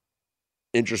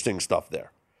 Interesting stuff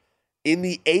there. In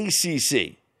the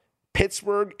ACC,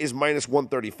 Pittsburgh is minus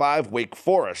 135. Wake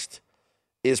Forest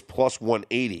is plus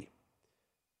 180.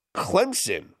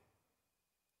 Clemson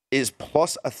is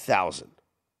plus 1,000.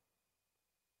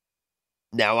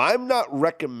 Now, I'm not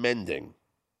recommending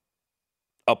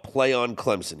a play on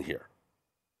Clemson here,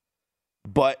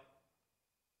 but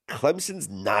Clemson's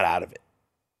not out of it.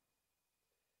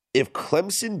 If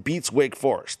Clemson beats Wake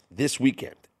Forest this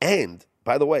weekend, and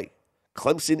by the way,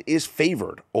 Clemson is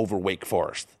favored over Wake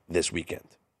Forest this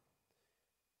weekend,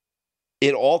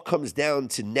 it all comes down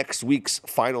to next week's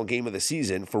final game of the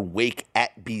season for Wake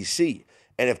at BC.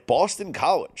 And if Boston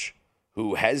College,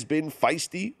 who has been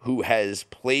feisty, who has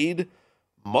played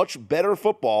much better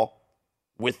football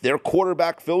with their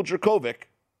quarterback, Phil Dracovic,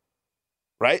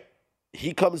 right?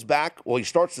 He comes back, well, he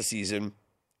starts the season,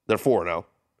 they're 4-0,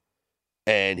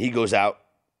 and he goes out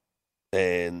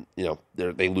and,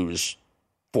 they lose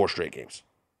 4 straight games.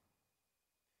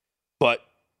 But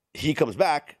he comes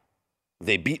back,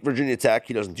 they beat Virginia Tech,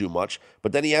 he doesn't do much,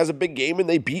 but then he has a big game and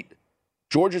they beat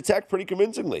Georgia Tech pretty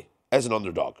convincingly as an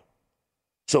underdog.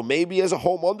 So maybe as a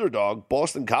home underdog,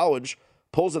 Boston College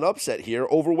pulls an upset here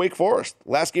over Wake Forest,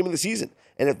 last game of the season.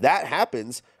 And if that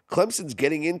happens, Clemson's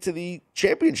getting into the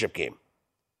championship game.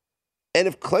 And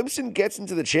if Clemson gets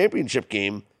into the championship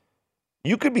game,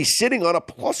 you could be sitting on a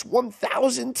plus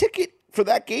 1,000 ticket for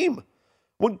that game,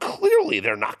 when clearly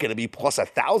they're not going to be plus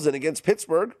 1,000 against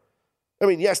Pittsburgh. I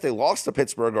mean, yes, they lost to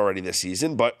Pittsburgh already this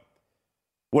season, but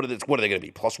what are they going to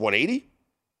be, plus 180?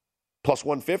 Plus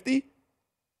 150?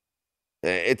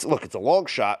 It's a long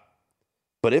shot,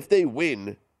 but if they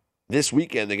win this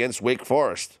weekend against Wake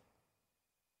Forest,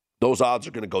 those odds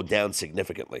are going to go down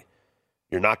significantly.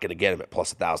 You're not going to get them at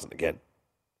plus 1,000 again.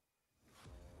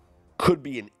 Could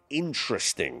be an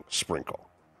interesting sprinkle,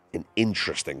 an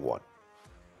interesting one.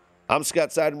 I'm Scott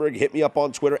Seidenberg. Hit me up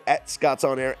on Twitter at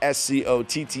ScottsOnAir,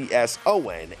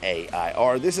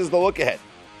 ScottsOnair. This is The Look Ahead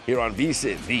here on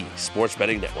VSiN, the Sports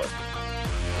Betting Network.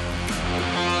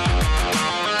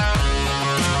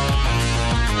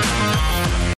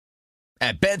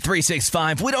 At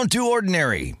Bet365, we don't do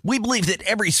ordinary. We believe that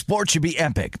every sport should be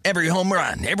epic. Every home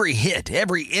run, every hit,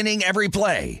 every inning, every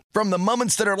play. From the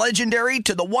moments that are legendary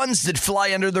to the ones that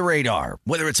fly under the radar.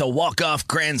 Whether it's a walk-off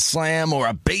grand slam or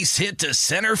a base hit to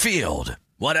center field.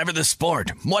 Whatever the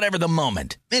sport, whatever the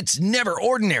moment. It's never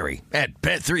ordinary at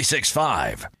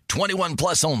Bet365. 21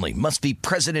 plus only. Must be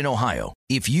present in Ohio.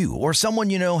 If you or someone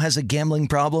you know has a gambling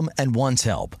problem and wants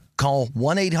help, call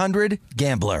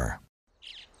 1-800-GAMBLER.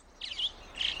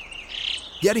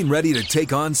 Getting ready to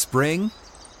take on spring?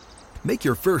 Make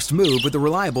your first move with the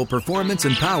reliable performance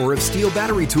and power of Steel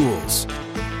battery tools.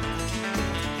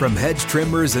 From hedge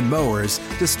trimmers and mowers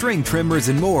to string trimmers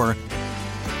and more,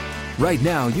 right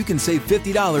now you can save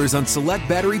 $50 on select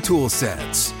battery tool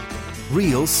sets.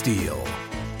 Real Steel.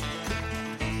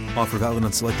 Offer valid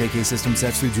on select AK system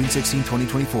sets through June 16,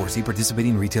 2024. See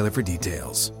participating retailer for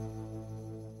details.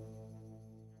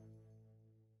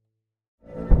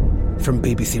 From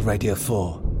BBC Radio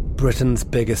 4, Britain's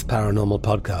biggest paranormal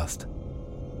podcast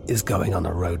is going on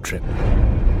a road trip.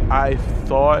 I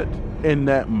thought in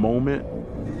that moment,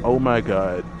 oh my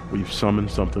God, we've summoned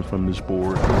something from this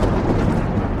board.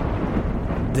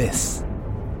 This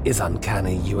is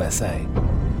Uncanny USA.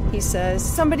 He says,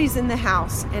 somebody's in the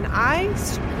house, and I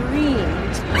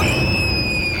screamed.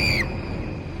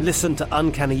 Listen to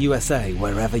Uncanny USA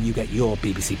wherever you get your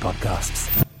BBC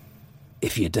podcasts,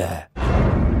 if you dare.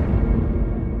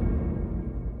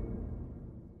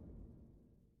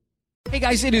 Hey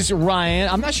guys, it is Ryan.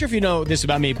 I'm not sure if you know this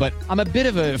about me, but I'm a bit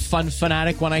of a fun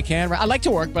fanatic when I can. I like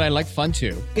to work, but I like fun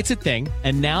too. It's a thing.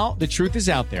 And now the truth is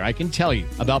out there. I can tell you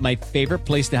about my favorite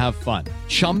place to have fun.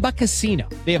 Chumba Casino.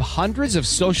 They have hundreds of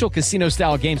social casino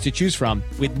style games to choose from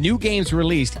with new games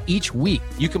released each week.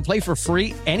 You can play for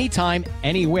free anytime,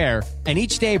 anywhere. And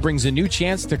each day brings a new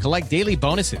chance to collect daily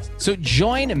bonuses. So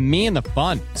join me in the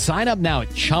fun. Sign up now at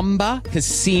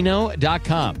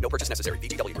ChumbaCasino.com. No purchase necessary.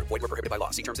 VGW. Void where prohibited by law.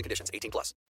 See terms and conditions. 18+.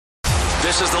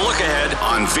 This is The Look Ahead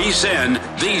on VSiN,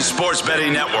 the Sports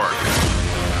Betting Network.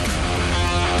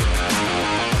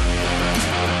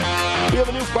 We have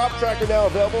a new prop tracker now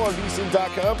available on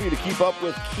VSiN.com for you to keep up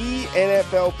with key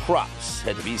NFL props.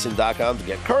 Head to VSiN.com to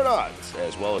get current odds,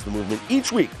 as well as the movement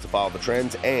each week to follow the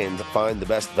trends and find the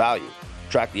best value.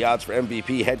 Track the odds for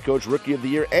MVP, head coach, rookie of the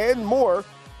year, and more.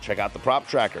 Check out the prop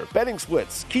tracker, betting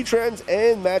splits, key trends,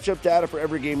 and matchup data for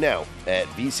every game now at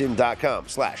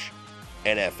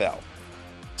VSiN.com/NFL.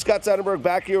 Scott Seidenberg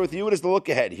back here with you. It is the look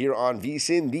ahead here on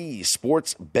VSiN, the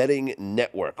sports betting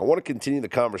network. I want to continue the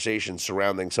conversation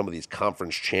surrounding some of these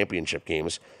conference championship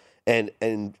games. And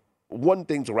one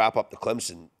thing to wrap up the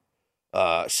Clemson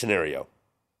scenario.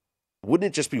 Wouldn't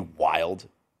it just be wild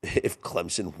if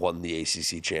Clemson won the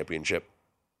ACC championship?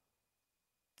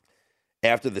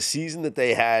 After the season that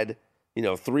they had,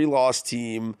 3-loss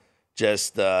team,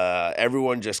 just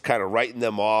everyone just kind of writing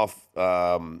them off,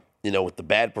 with the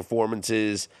bad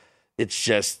performances. It's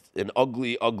just an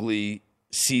ugly, ugly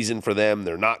season for them.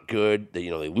 They're not good.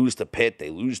 They lose to Pitt.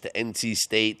 They lose to NC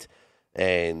State.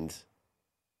 And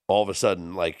all of a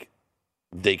sudden,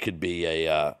 they could be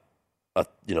a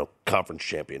conference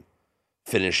champion.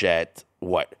 Finish at,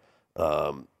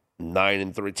 9-3,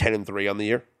 10-3 on the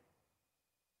year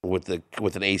with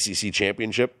an ACC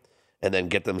championship, and then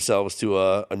get themselves to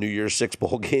a New Year's Six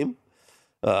bowl game.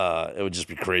 It would just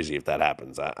be crazy if that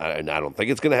happens. I don't think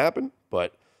it's going to happen,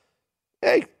 but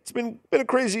hey, it's been a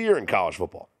crazy year in college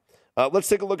football. Let's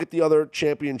take a look at the other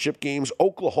championship games.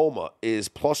 Oklahoma is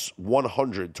plus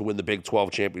 100 to win the Big 12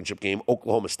 championship game.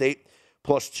 Oklahoma State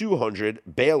plus 200.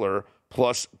 Baylor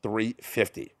plus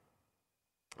 350.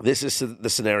 This is the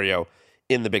scenario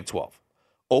in the Big 12.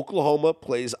 Oklahoma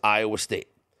plays Iowa State.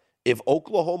 If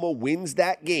Oklahoma wins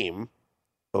that game,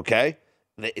 okay,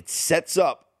 it sets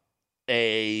up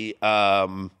a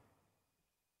what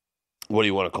do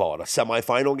you want to call it? A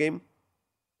semifinal game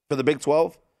for the Big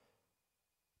 12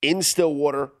 in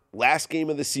Stillwater, last game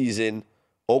of the season,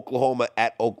 Oklahoma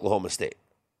at Oklahoma State.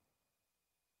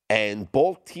 And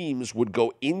both teams would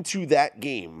go into that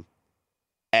game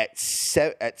at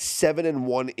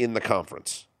 7-1 in the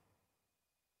conference.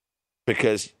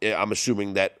 Because I'm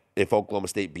assuming that if Oklahoma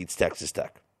State beats Texas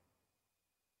Tech.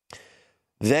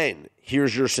 Then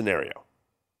here's your scenario.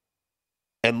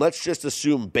 And let's just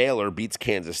assume Baylor beats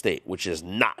Kansas State, which is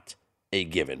not a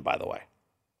given, by the way.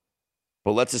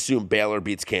 But let's assume Baylor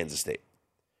beats Kansas State.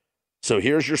 So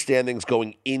here's your standings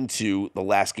going into the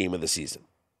last game of the season.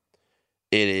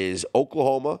 It is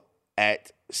Oklahoma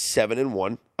at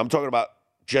 7-1. I'm talking about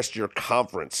just your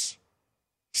conference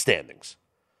standings.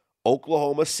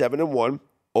 Oklahoma 7-1,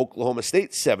 Oklahoma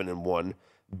State 7-1,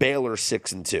 Baylor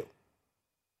 6-2.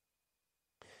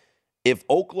 If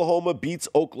Oklahoma beats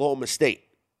Oklahoma State,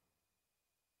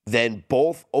 then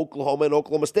both Oklahoma and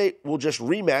Oklahoma State will just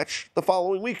rematch the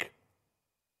following week.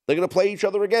 They're going to play each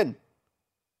other again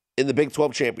in the Big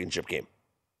 12 championship game.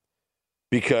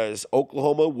 Because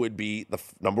Oklahoma would be the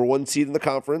number 1 seed in the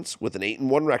conference with an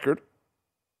 8-1 record.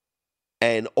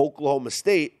 And Oklahoma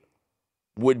State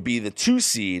would be the 2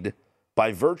 seed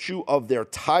by virtue of their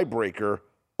tiebreaker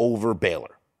over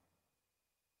Baylor.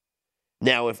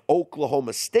 Now, if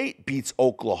Oklahoma State beats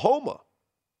Oklahoma,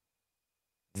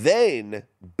 then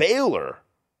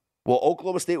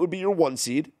Oklahoma State would be your 1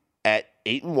 seed at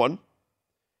 8-1.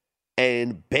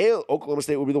 And Oklahoma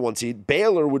State would be the 1 seed.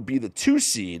 Baylor would be the 2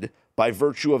 seed by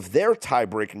virtue of their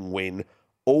tie-breaking win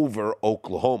over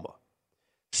Oklahoma.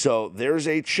 So there's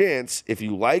a chance, if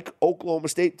you like Oklahoma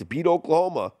State to beat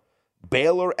Oklahoma,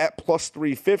 Baylor at plus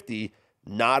 350,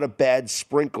 not a bad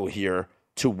sprinkle here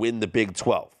to win the Big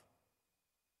 12.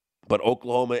 But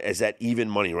Oklahoma is at even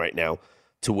money right now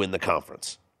to win the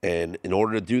conference. And in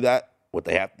order to do that,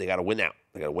 they got to win out.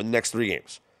 They got to win the next 3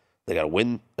 games. They got to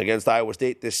win against Iowa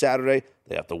State this Saturday.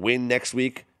 They have to win next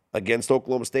week against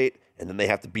Oklahoma State. And then they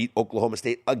have to beat Oklahoma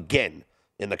State again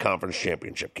in the conference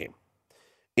championship game.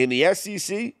 In the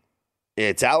SEC,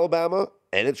 it's Alabama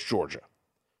and it's Georgia.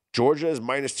 Georgia is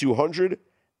minus 200.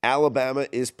 Alabama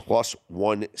is plus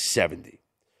 170.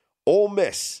 Ole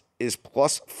Miss is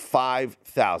plus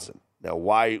 5,000. Now,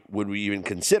 why would we even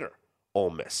consider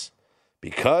Ole Miss?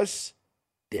 Because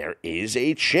there is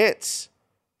a chance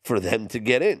for them to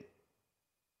get in.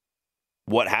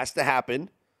 What has to happen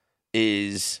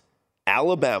is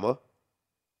Alabama,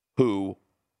 who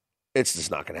it's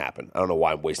just not going to happen. I don't know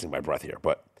why I'm wasting my breath here,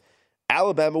 but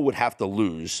Alabama would have to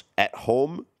lose at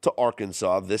home to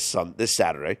Arkansas this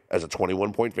Saturday as a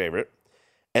 21-point favorite,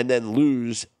 and then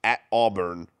lose at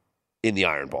Auburn in the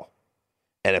Iron Bowl.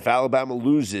 And if Alabama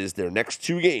loses their next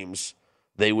 2 games,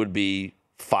 they would be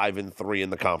 5-3 in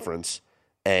the conference,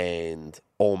 and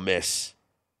Ole Miss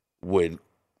would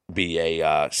be a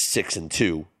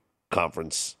 6-2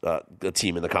 conference, a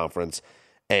team in the conference,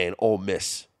 and Ole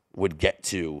Miss would get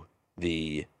to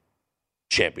the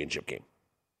championship game.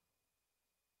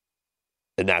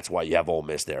 And that's why you have Ole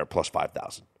Miss there, plus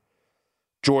 5,000.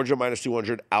 Georgia, minus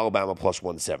 200. Alabama, plus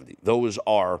 170. Those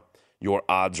are your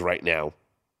odds right now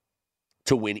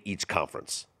to win each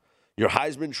conference. Your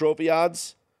Heisman Trophy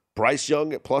odds, Bryce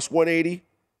Young at plus 180.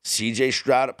 C.J.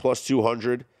 Stroud at plus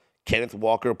 200. Kenneth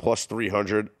Walker, plus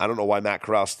 300. I don't know why Matt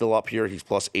Corral's still up here. He's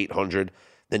plus 800.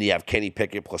 Then you have Kenny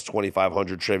Pickett, plus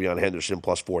 2,500. Trevion Henderson,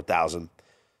 plus 4,000.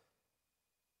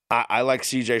 I like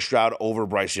C.J. Stroud over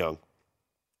Bryce Young.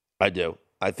 I do.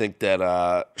 I think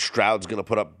that Stroud's going to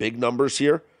put up big numbers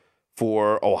here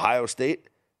for Ohio State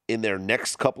in their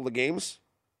next couple of games,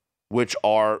 which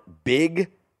are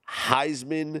big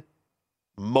Heisman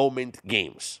moment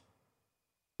games.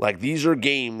 Like, these are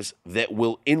games that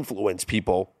will influence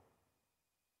people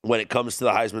when it comes to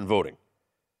the Heisman voting.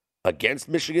 Against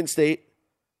Michigan State,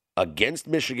 against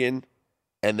Michigan,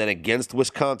 and then against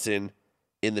Wisconsin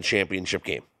in the championship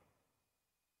game.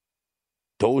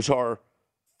 Those are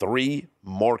three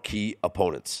marquee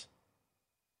opponents.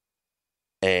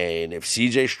 And if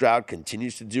C.J. Stroud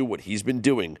continues to do what he's been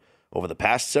doing over the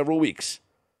past several weeks,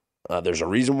 there's a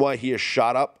reason why he has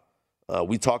shot up.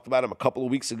 We talked about him a couple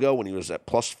of weeks ago when he was at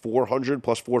plus 400,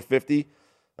 plus 450.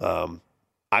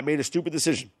 I made a stupid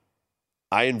decision.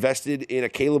 I invested in a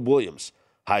Caleb Williams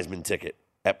Heisman ticket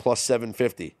at plus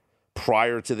 750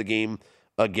 prior to the game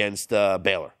against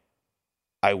Baylor.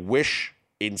 I wish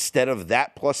instead of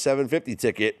that plus 750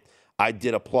 ticket, I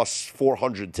did a plus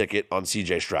 400 ticket on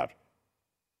C.J. Stroud.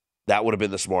 That would have been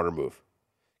the smarter move.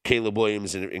 Caleb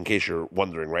Williams, in case you're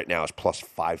wondering right now, is plus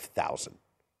 5,000.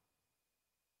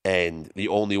 And the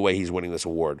only way he's winning this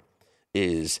award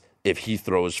is if he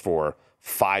throws for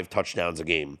 5 touchdowns a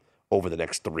game over the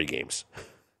next 3 games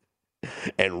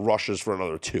and rushes for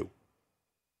another 2.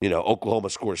 You know, Oklahoma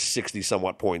scores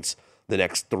 60-somewhat points the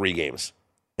next 3 games.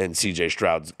 And C.J.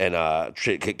 Stroud's and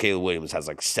Caleb Williams has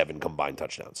like 7 combined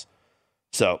touchdowns.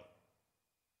 So,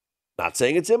 not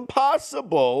saying it's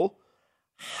impossible,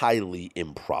 highly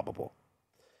improbable.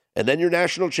 And then your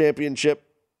national championship,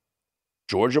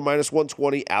 Georgia minus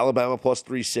 120, Alabama plus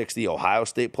 360, Ohio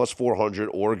State plus 400,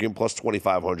 Oregon plus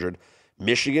 2,500,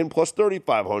 Michigan plus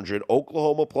 3,500,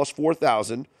 Oklahoma plus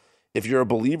 4,000. If you're a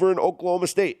believer in Oklahoma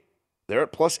State, they're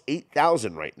at plus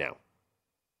 8,000 right now.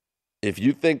 If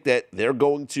you think that they're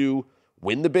going to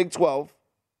win the Big 12,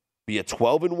 be a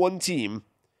 12-1 team,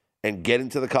 and get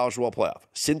into the college football playoff,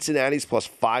 Cincinnati's plus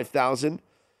 5,000.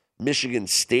 Michigan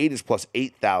State is plus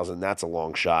 8,000. That's a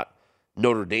long shot.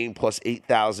 Notre Dame plus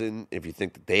 8,000 if you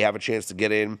think that they have a chance to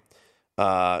get in.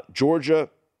 Georgia,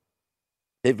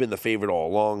 they've been the favorite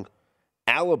all along.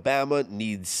 Alabama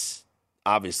needs,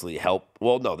 obviously, help.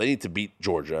 Well, no, they need to beat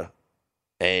Georgia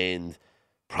and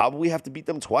probably have to beat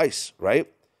them twice,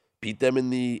 right? Beat them in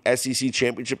the SEC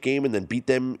championship game and then beat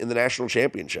them in the national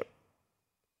championship.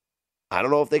 I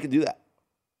don't know if they can do that.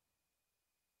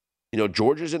 You know,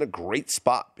 Georgia's in a great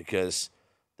spot because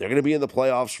they're going to be in the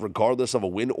playoffs regardless of a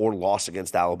win or loss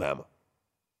against Alabama.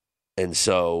 And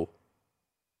so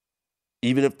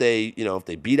even if they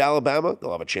beat Alabama,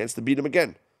 they'll have a chance to beat them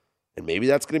again. And maybe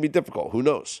that's going to be difficult. Who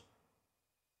knows?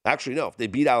 Actually, no. If they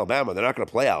beat Alabama, they're not going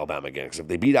to play Alabama again. Because if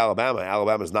they beat Alabama,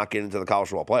 Alabama's not getting into the college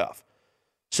football playoff.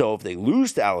 So if they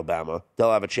lose to Alabama,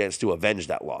 they'll have a chance to avenge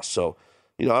that loss. So,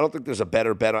 you know, I don't think there's a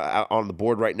better bet on the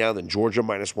board right now than Georgia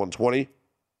minus 120.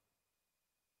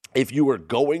 If you were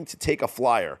going to take a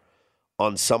flyer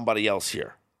on somebody else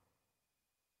here,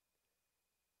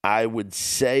 I would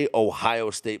say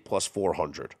Ohio State plus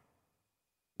 400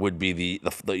 would be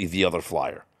the other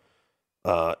flyer.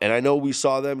 And I know we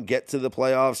saw them get to the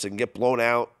playoffs and get blown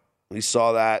out. We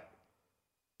saw that.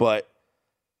 But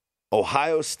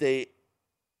Ohio State,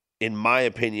 in my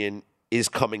opinion, is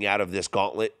coming out of this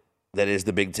gauntlet that is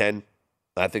the Big Ten.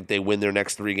 I think they win their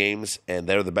next 3 games, and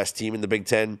they're the best team in the Big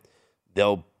Ten.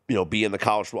 They'll be in the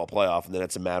college football playoff, and then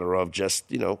it's a matter of just,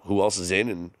 who else is in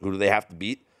and who do they have to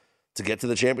beat to get to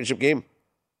the championship game.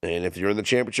 And if you're in the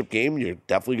championship game, you're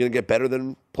definitely going to get better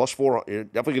than plus 400. You're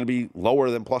definitely going to be lower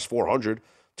than plus 400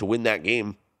 to win that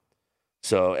game.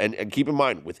 So, and keep in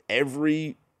mind, with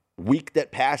every week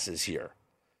that passes here,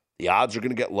 the odds are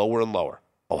going to get lower and lower.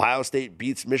 Ohio State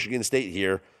beats Michigan State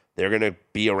here. They're going to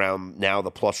be around now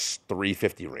the plus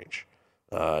 350 range.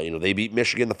 They beat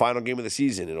Michigan the final game of the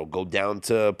season. It'll go down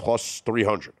to plus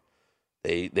 300.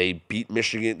 They beat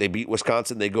Michigan. They beat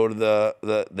Wisconsin. They go to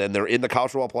then they're in the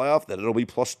college football playoff. Then it'll be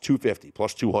plus 250,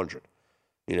 plus 200.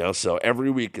 So every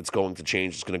week it's going to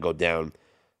change. It's going to go down.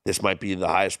 This might be the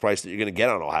highest price that you're going to get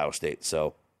on Ohio State.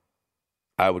 So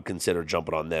I would consider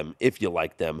jumping on them if you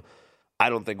like them. I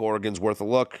don't think Oregon's worth a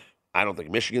look. I don't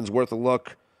think Michigan's worth a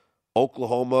look.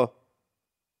 Oklahoma,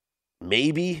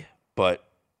 Maybe, but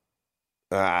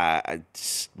I'm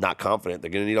not confident.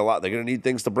 They're going to need a lot. They're going to need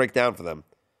things to break down for them.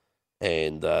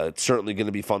 And it's certainly going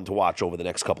to be fun to watch over the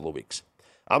next couple of weeks.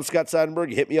 I'm Scott Seidenberg.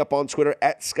 You hit me up on Twitter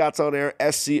at ScottsOnAir,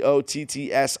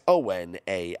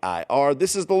 ScottsOnAir.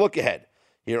 This is The Look Ahead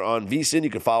here on VSiN. You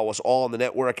can follow us all on the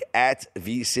network at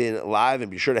VSiN Live,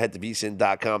 and be sure to head to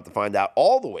vsin.com to find out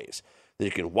all the ways that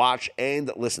you can watch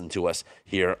and listen to us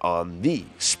here on the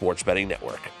Sports Betting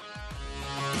Network.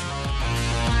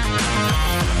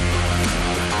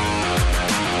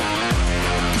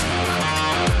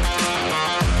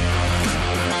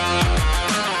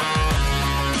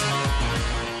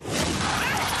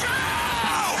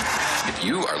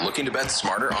 You are looking to bet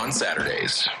smarter on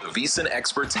Saturdays. VSiN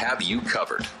experts have you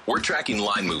covered. We're tracking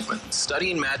line movement,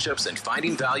 studying matchups, and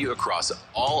finding value across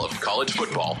all of college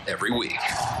football every week.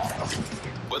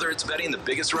 Whether it's betting the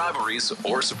biggest rivalries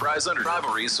or surprise under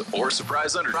rivalries or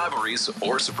surprise under rivalries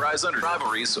or surprise under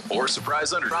rivalries or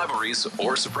surprise under rivalries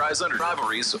or surprise under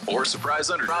rivalries or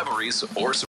surprise under rivalries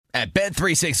or At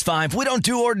Bet365, we don't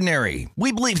do ordinary.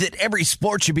 We believe that every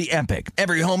sport should be epic.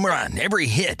 Every home run, every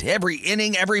hit, every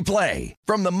inning, every play.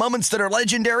 From the moments that are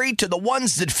legendary to the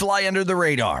ones that fly under the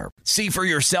radar. See for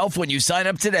yourself when you sign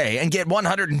up today and get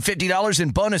 $150 in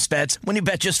bonus bets when you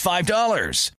bet just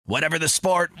 $5. Whatever the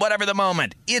sport, whatever the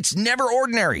moment, it's never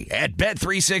ordinary at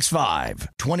Bet365.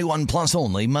 21 plus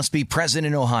only. Must be present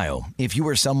in Ohio. If you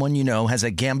or someone you know has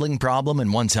a gambling problem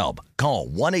and wants help, call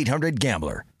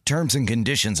 1-800-GAMBLER. Terms and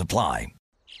conditions apply.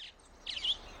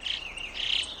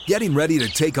 Getting ready to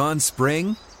take on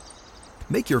spring?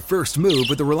 Make your first move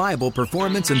with the reliable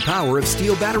performance and power of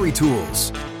Steel battery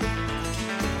tools.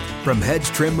 From hedge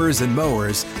trimmers and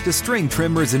mowers to string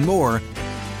trimmers and more,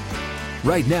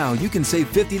 right now you can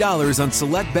save $50 on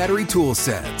select battery tool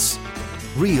sets.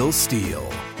 Real Steel.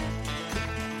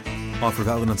 Offer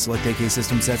valid on select AK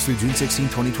system sets through June 16,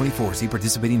 2024. See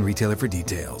participating retailer for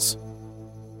details.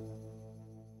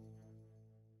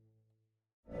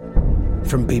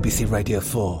 From BBC Radio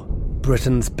 4,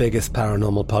 Britain's biggest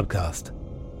paranormal podcast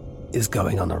is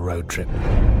going on a road trip.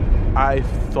 I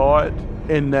thought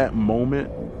in that moment,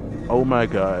 oh my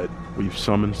God, we've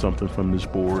summoned something from this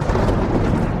board.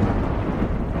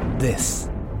 This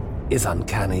is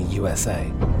Uncanny USA.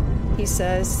 He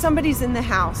says, somebody's in the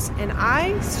house, and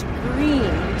I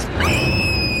screamed.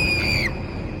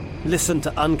 Listen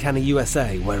to Uncanny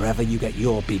USA wherever you get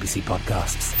your BBC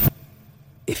podcasts,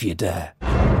 if you dare.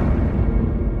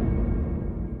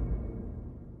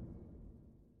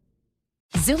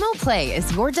 Xumo Play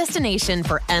is your destination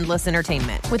for endless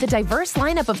entertainment. With a diverse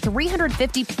lineup of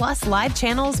 350-plus live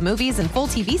channels, movies, and full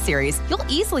TV series, you'll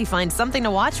easily find something to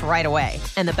watch right away.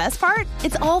 And the best part?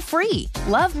 It's all free.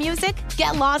 Love music?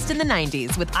 Get lost in the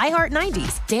 90s with iHeart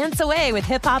 90s, dance away with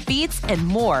hip-hop beats, and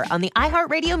more on the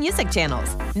iHeartRadio music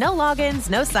channels. No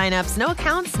logins, no signups, no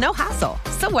accounts, no hassle.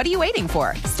 So what are you waiting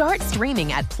for? Start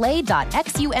streaming at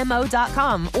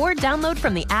play.xumo.com or download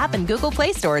from the app and Google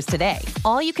Play stores today.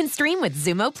 All you can stream with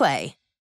Xumo Play.